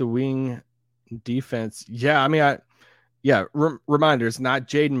complete the wing defense? Yeah, reminder, it's not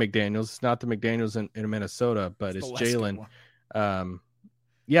Jaden McDaniels. It's not the McDaniels in Minnesota, but it's Jalen.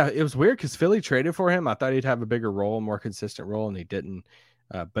 Yeah, it was weird because Philly traded for him. I thought he'd have a bigger role, more consistent role, and he didn't.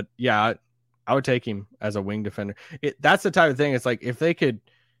 But yeah, I would take him as a wing defender. That's the type of thing. It's like if they could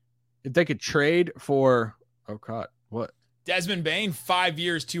trade for what? Desmond Bane, 5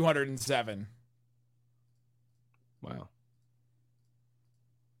 years, 207. Wow.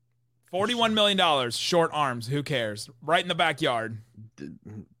 $41 million, short arms. Who cares? Right in the backyard.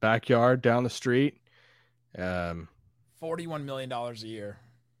 Backyard, down the street. $41 million a year.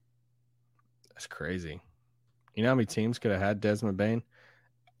 That's crazy. You know how many teams could have had Desmond Bane?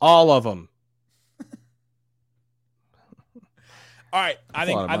 All of them. All right, I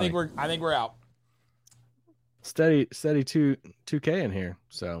think we're out. Steady 2K in here.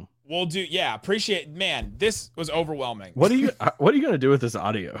 So we'll do. Yeah, appreciate. Man, this was overwhelming. What are you going to do with this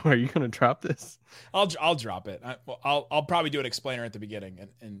audio? Are you going to drop this? I'll drop it. I'll probably do an explainer at the beginning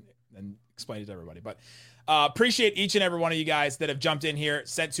and and explain it to everybody. But appreciate each and every one of you guys that have jumped in here,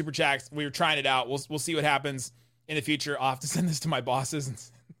 sent super chats. We were trying it out. We'll see what happens in the future. I'll have to send this to my bosses and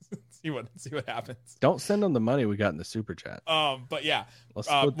see what happens. Don't send them the money we got in the super chat. But yeah,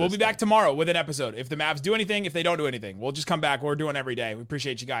 We'll be back tomorrow with an episode. If the Mavs do anything, if they don't do anything, we'll just come back. We're doing every day. We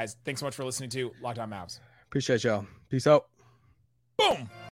appreciate you guys. Thanks so much for listening to Locked On Mavs. Appreciate y'all. Peace out. Boom.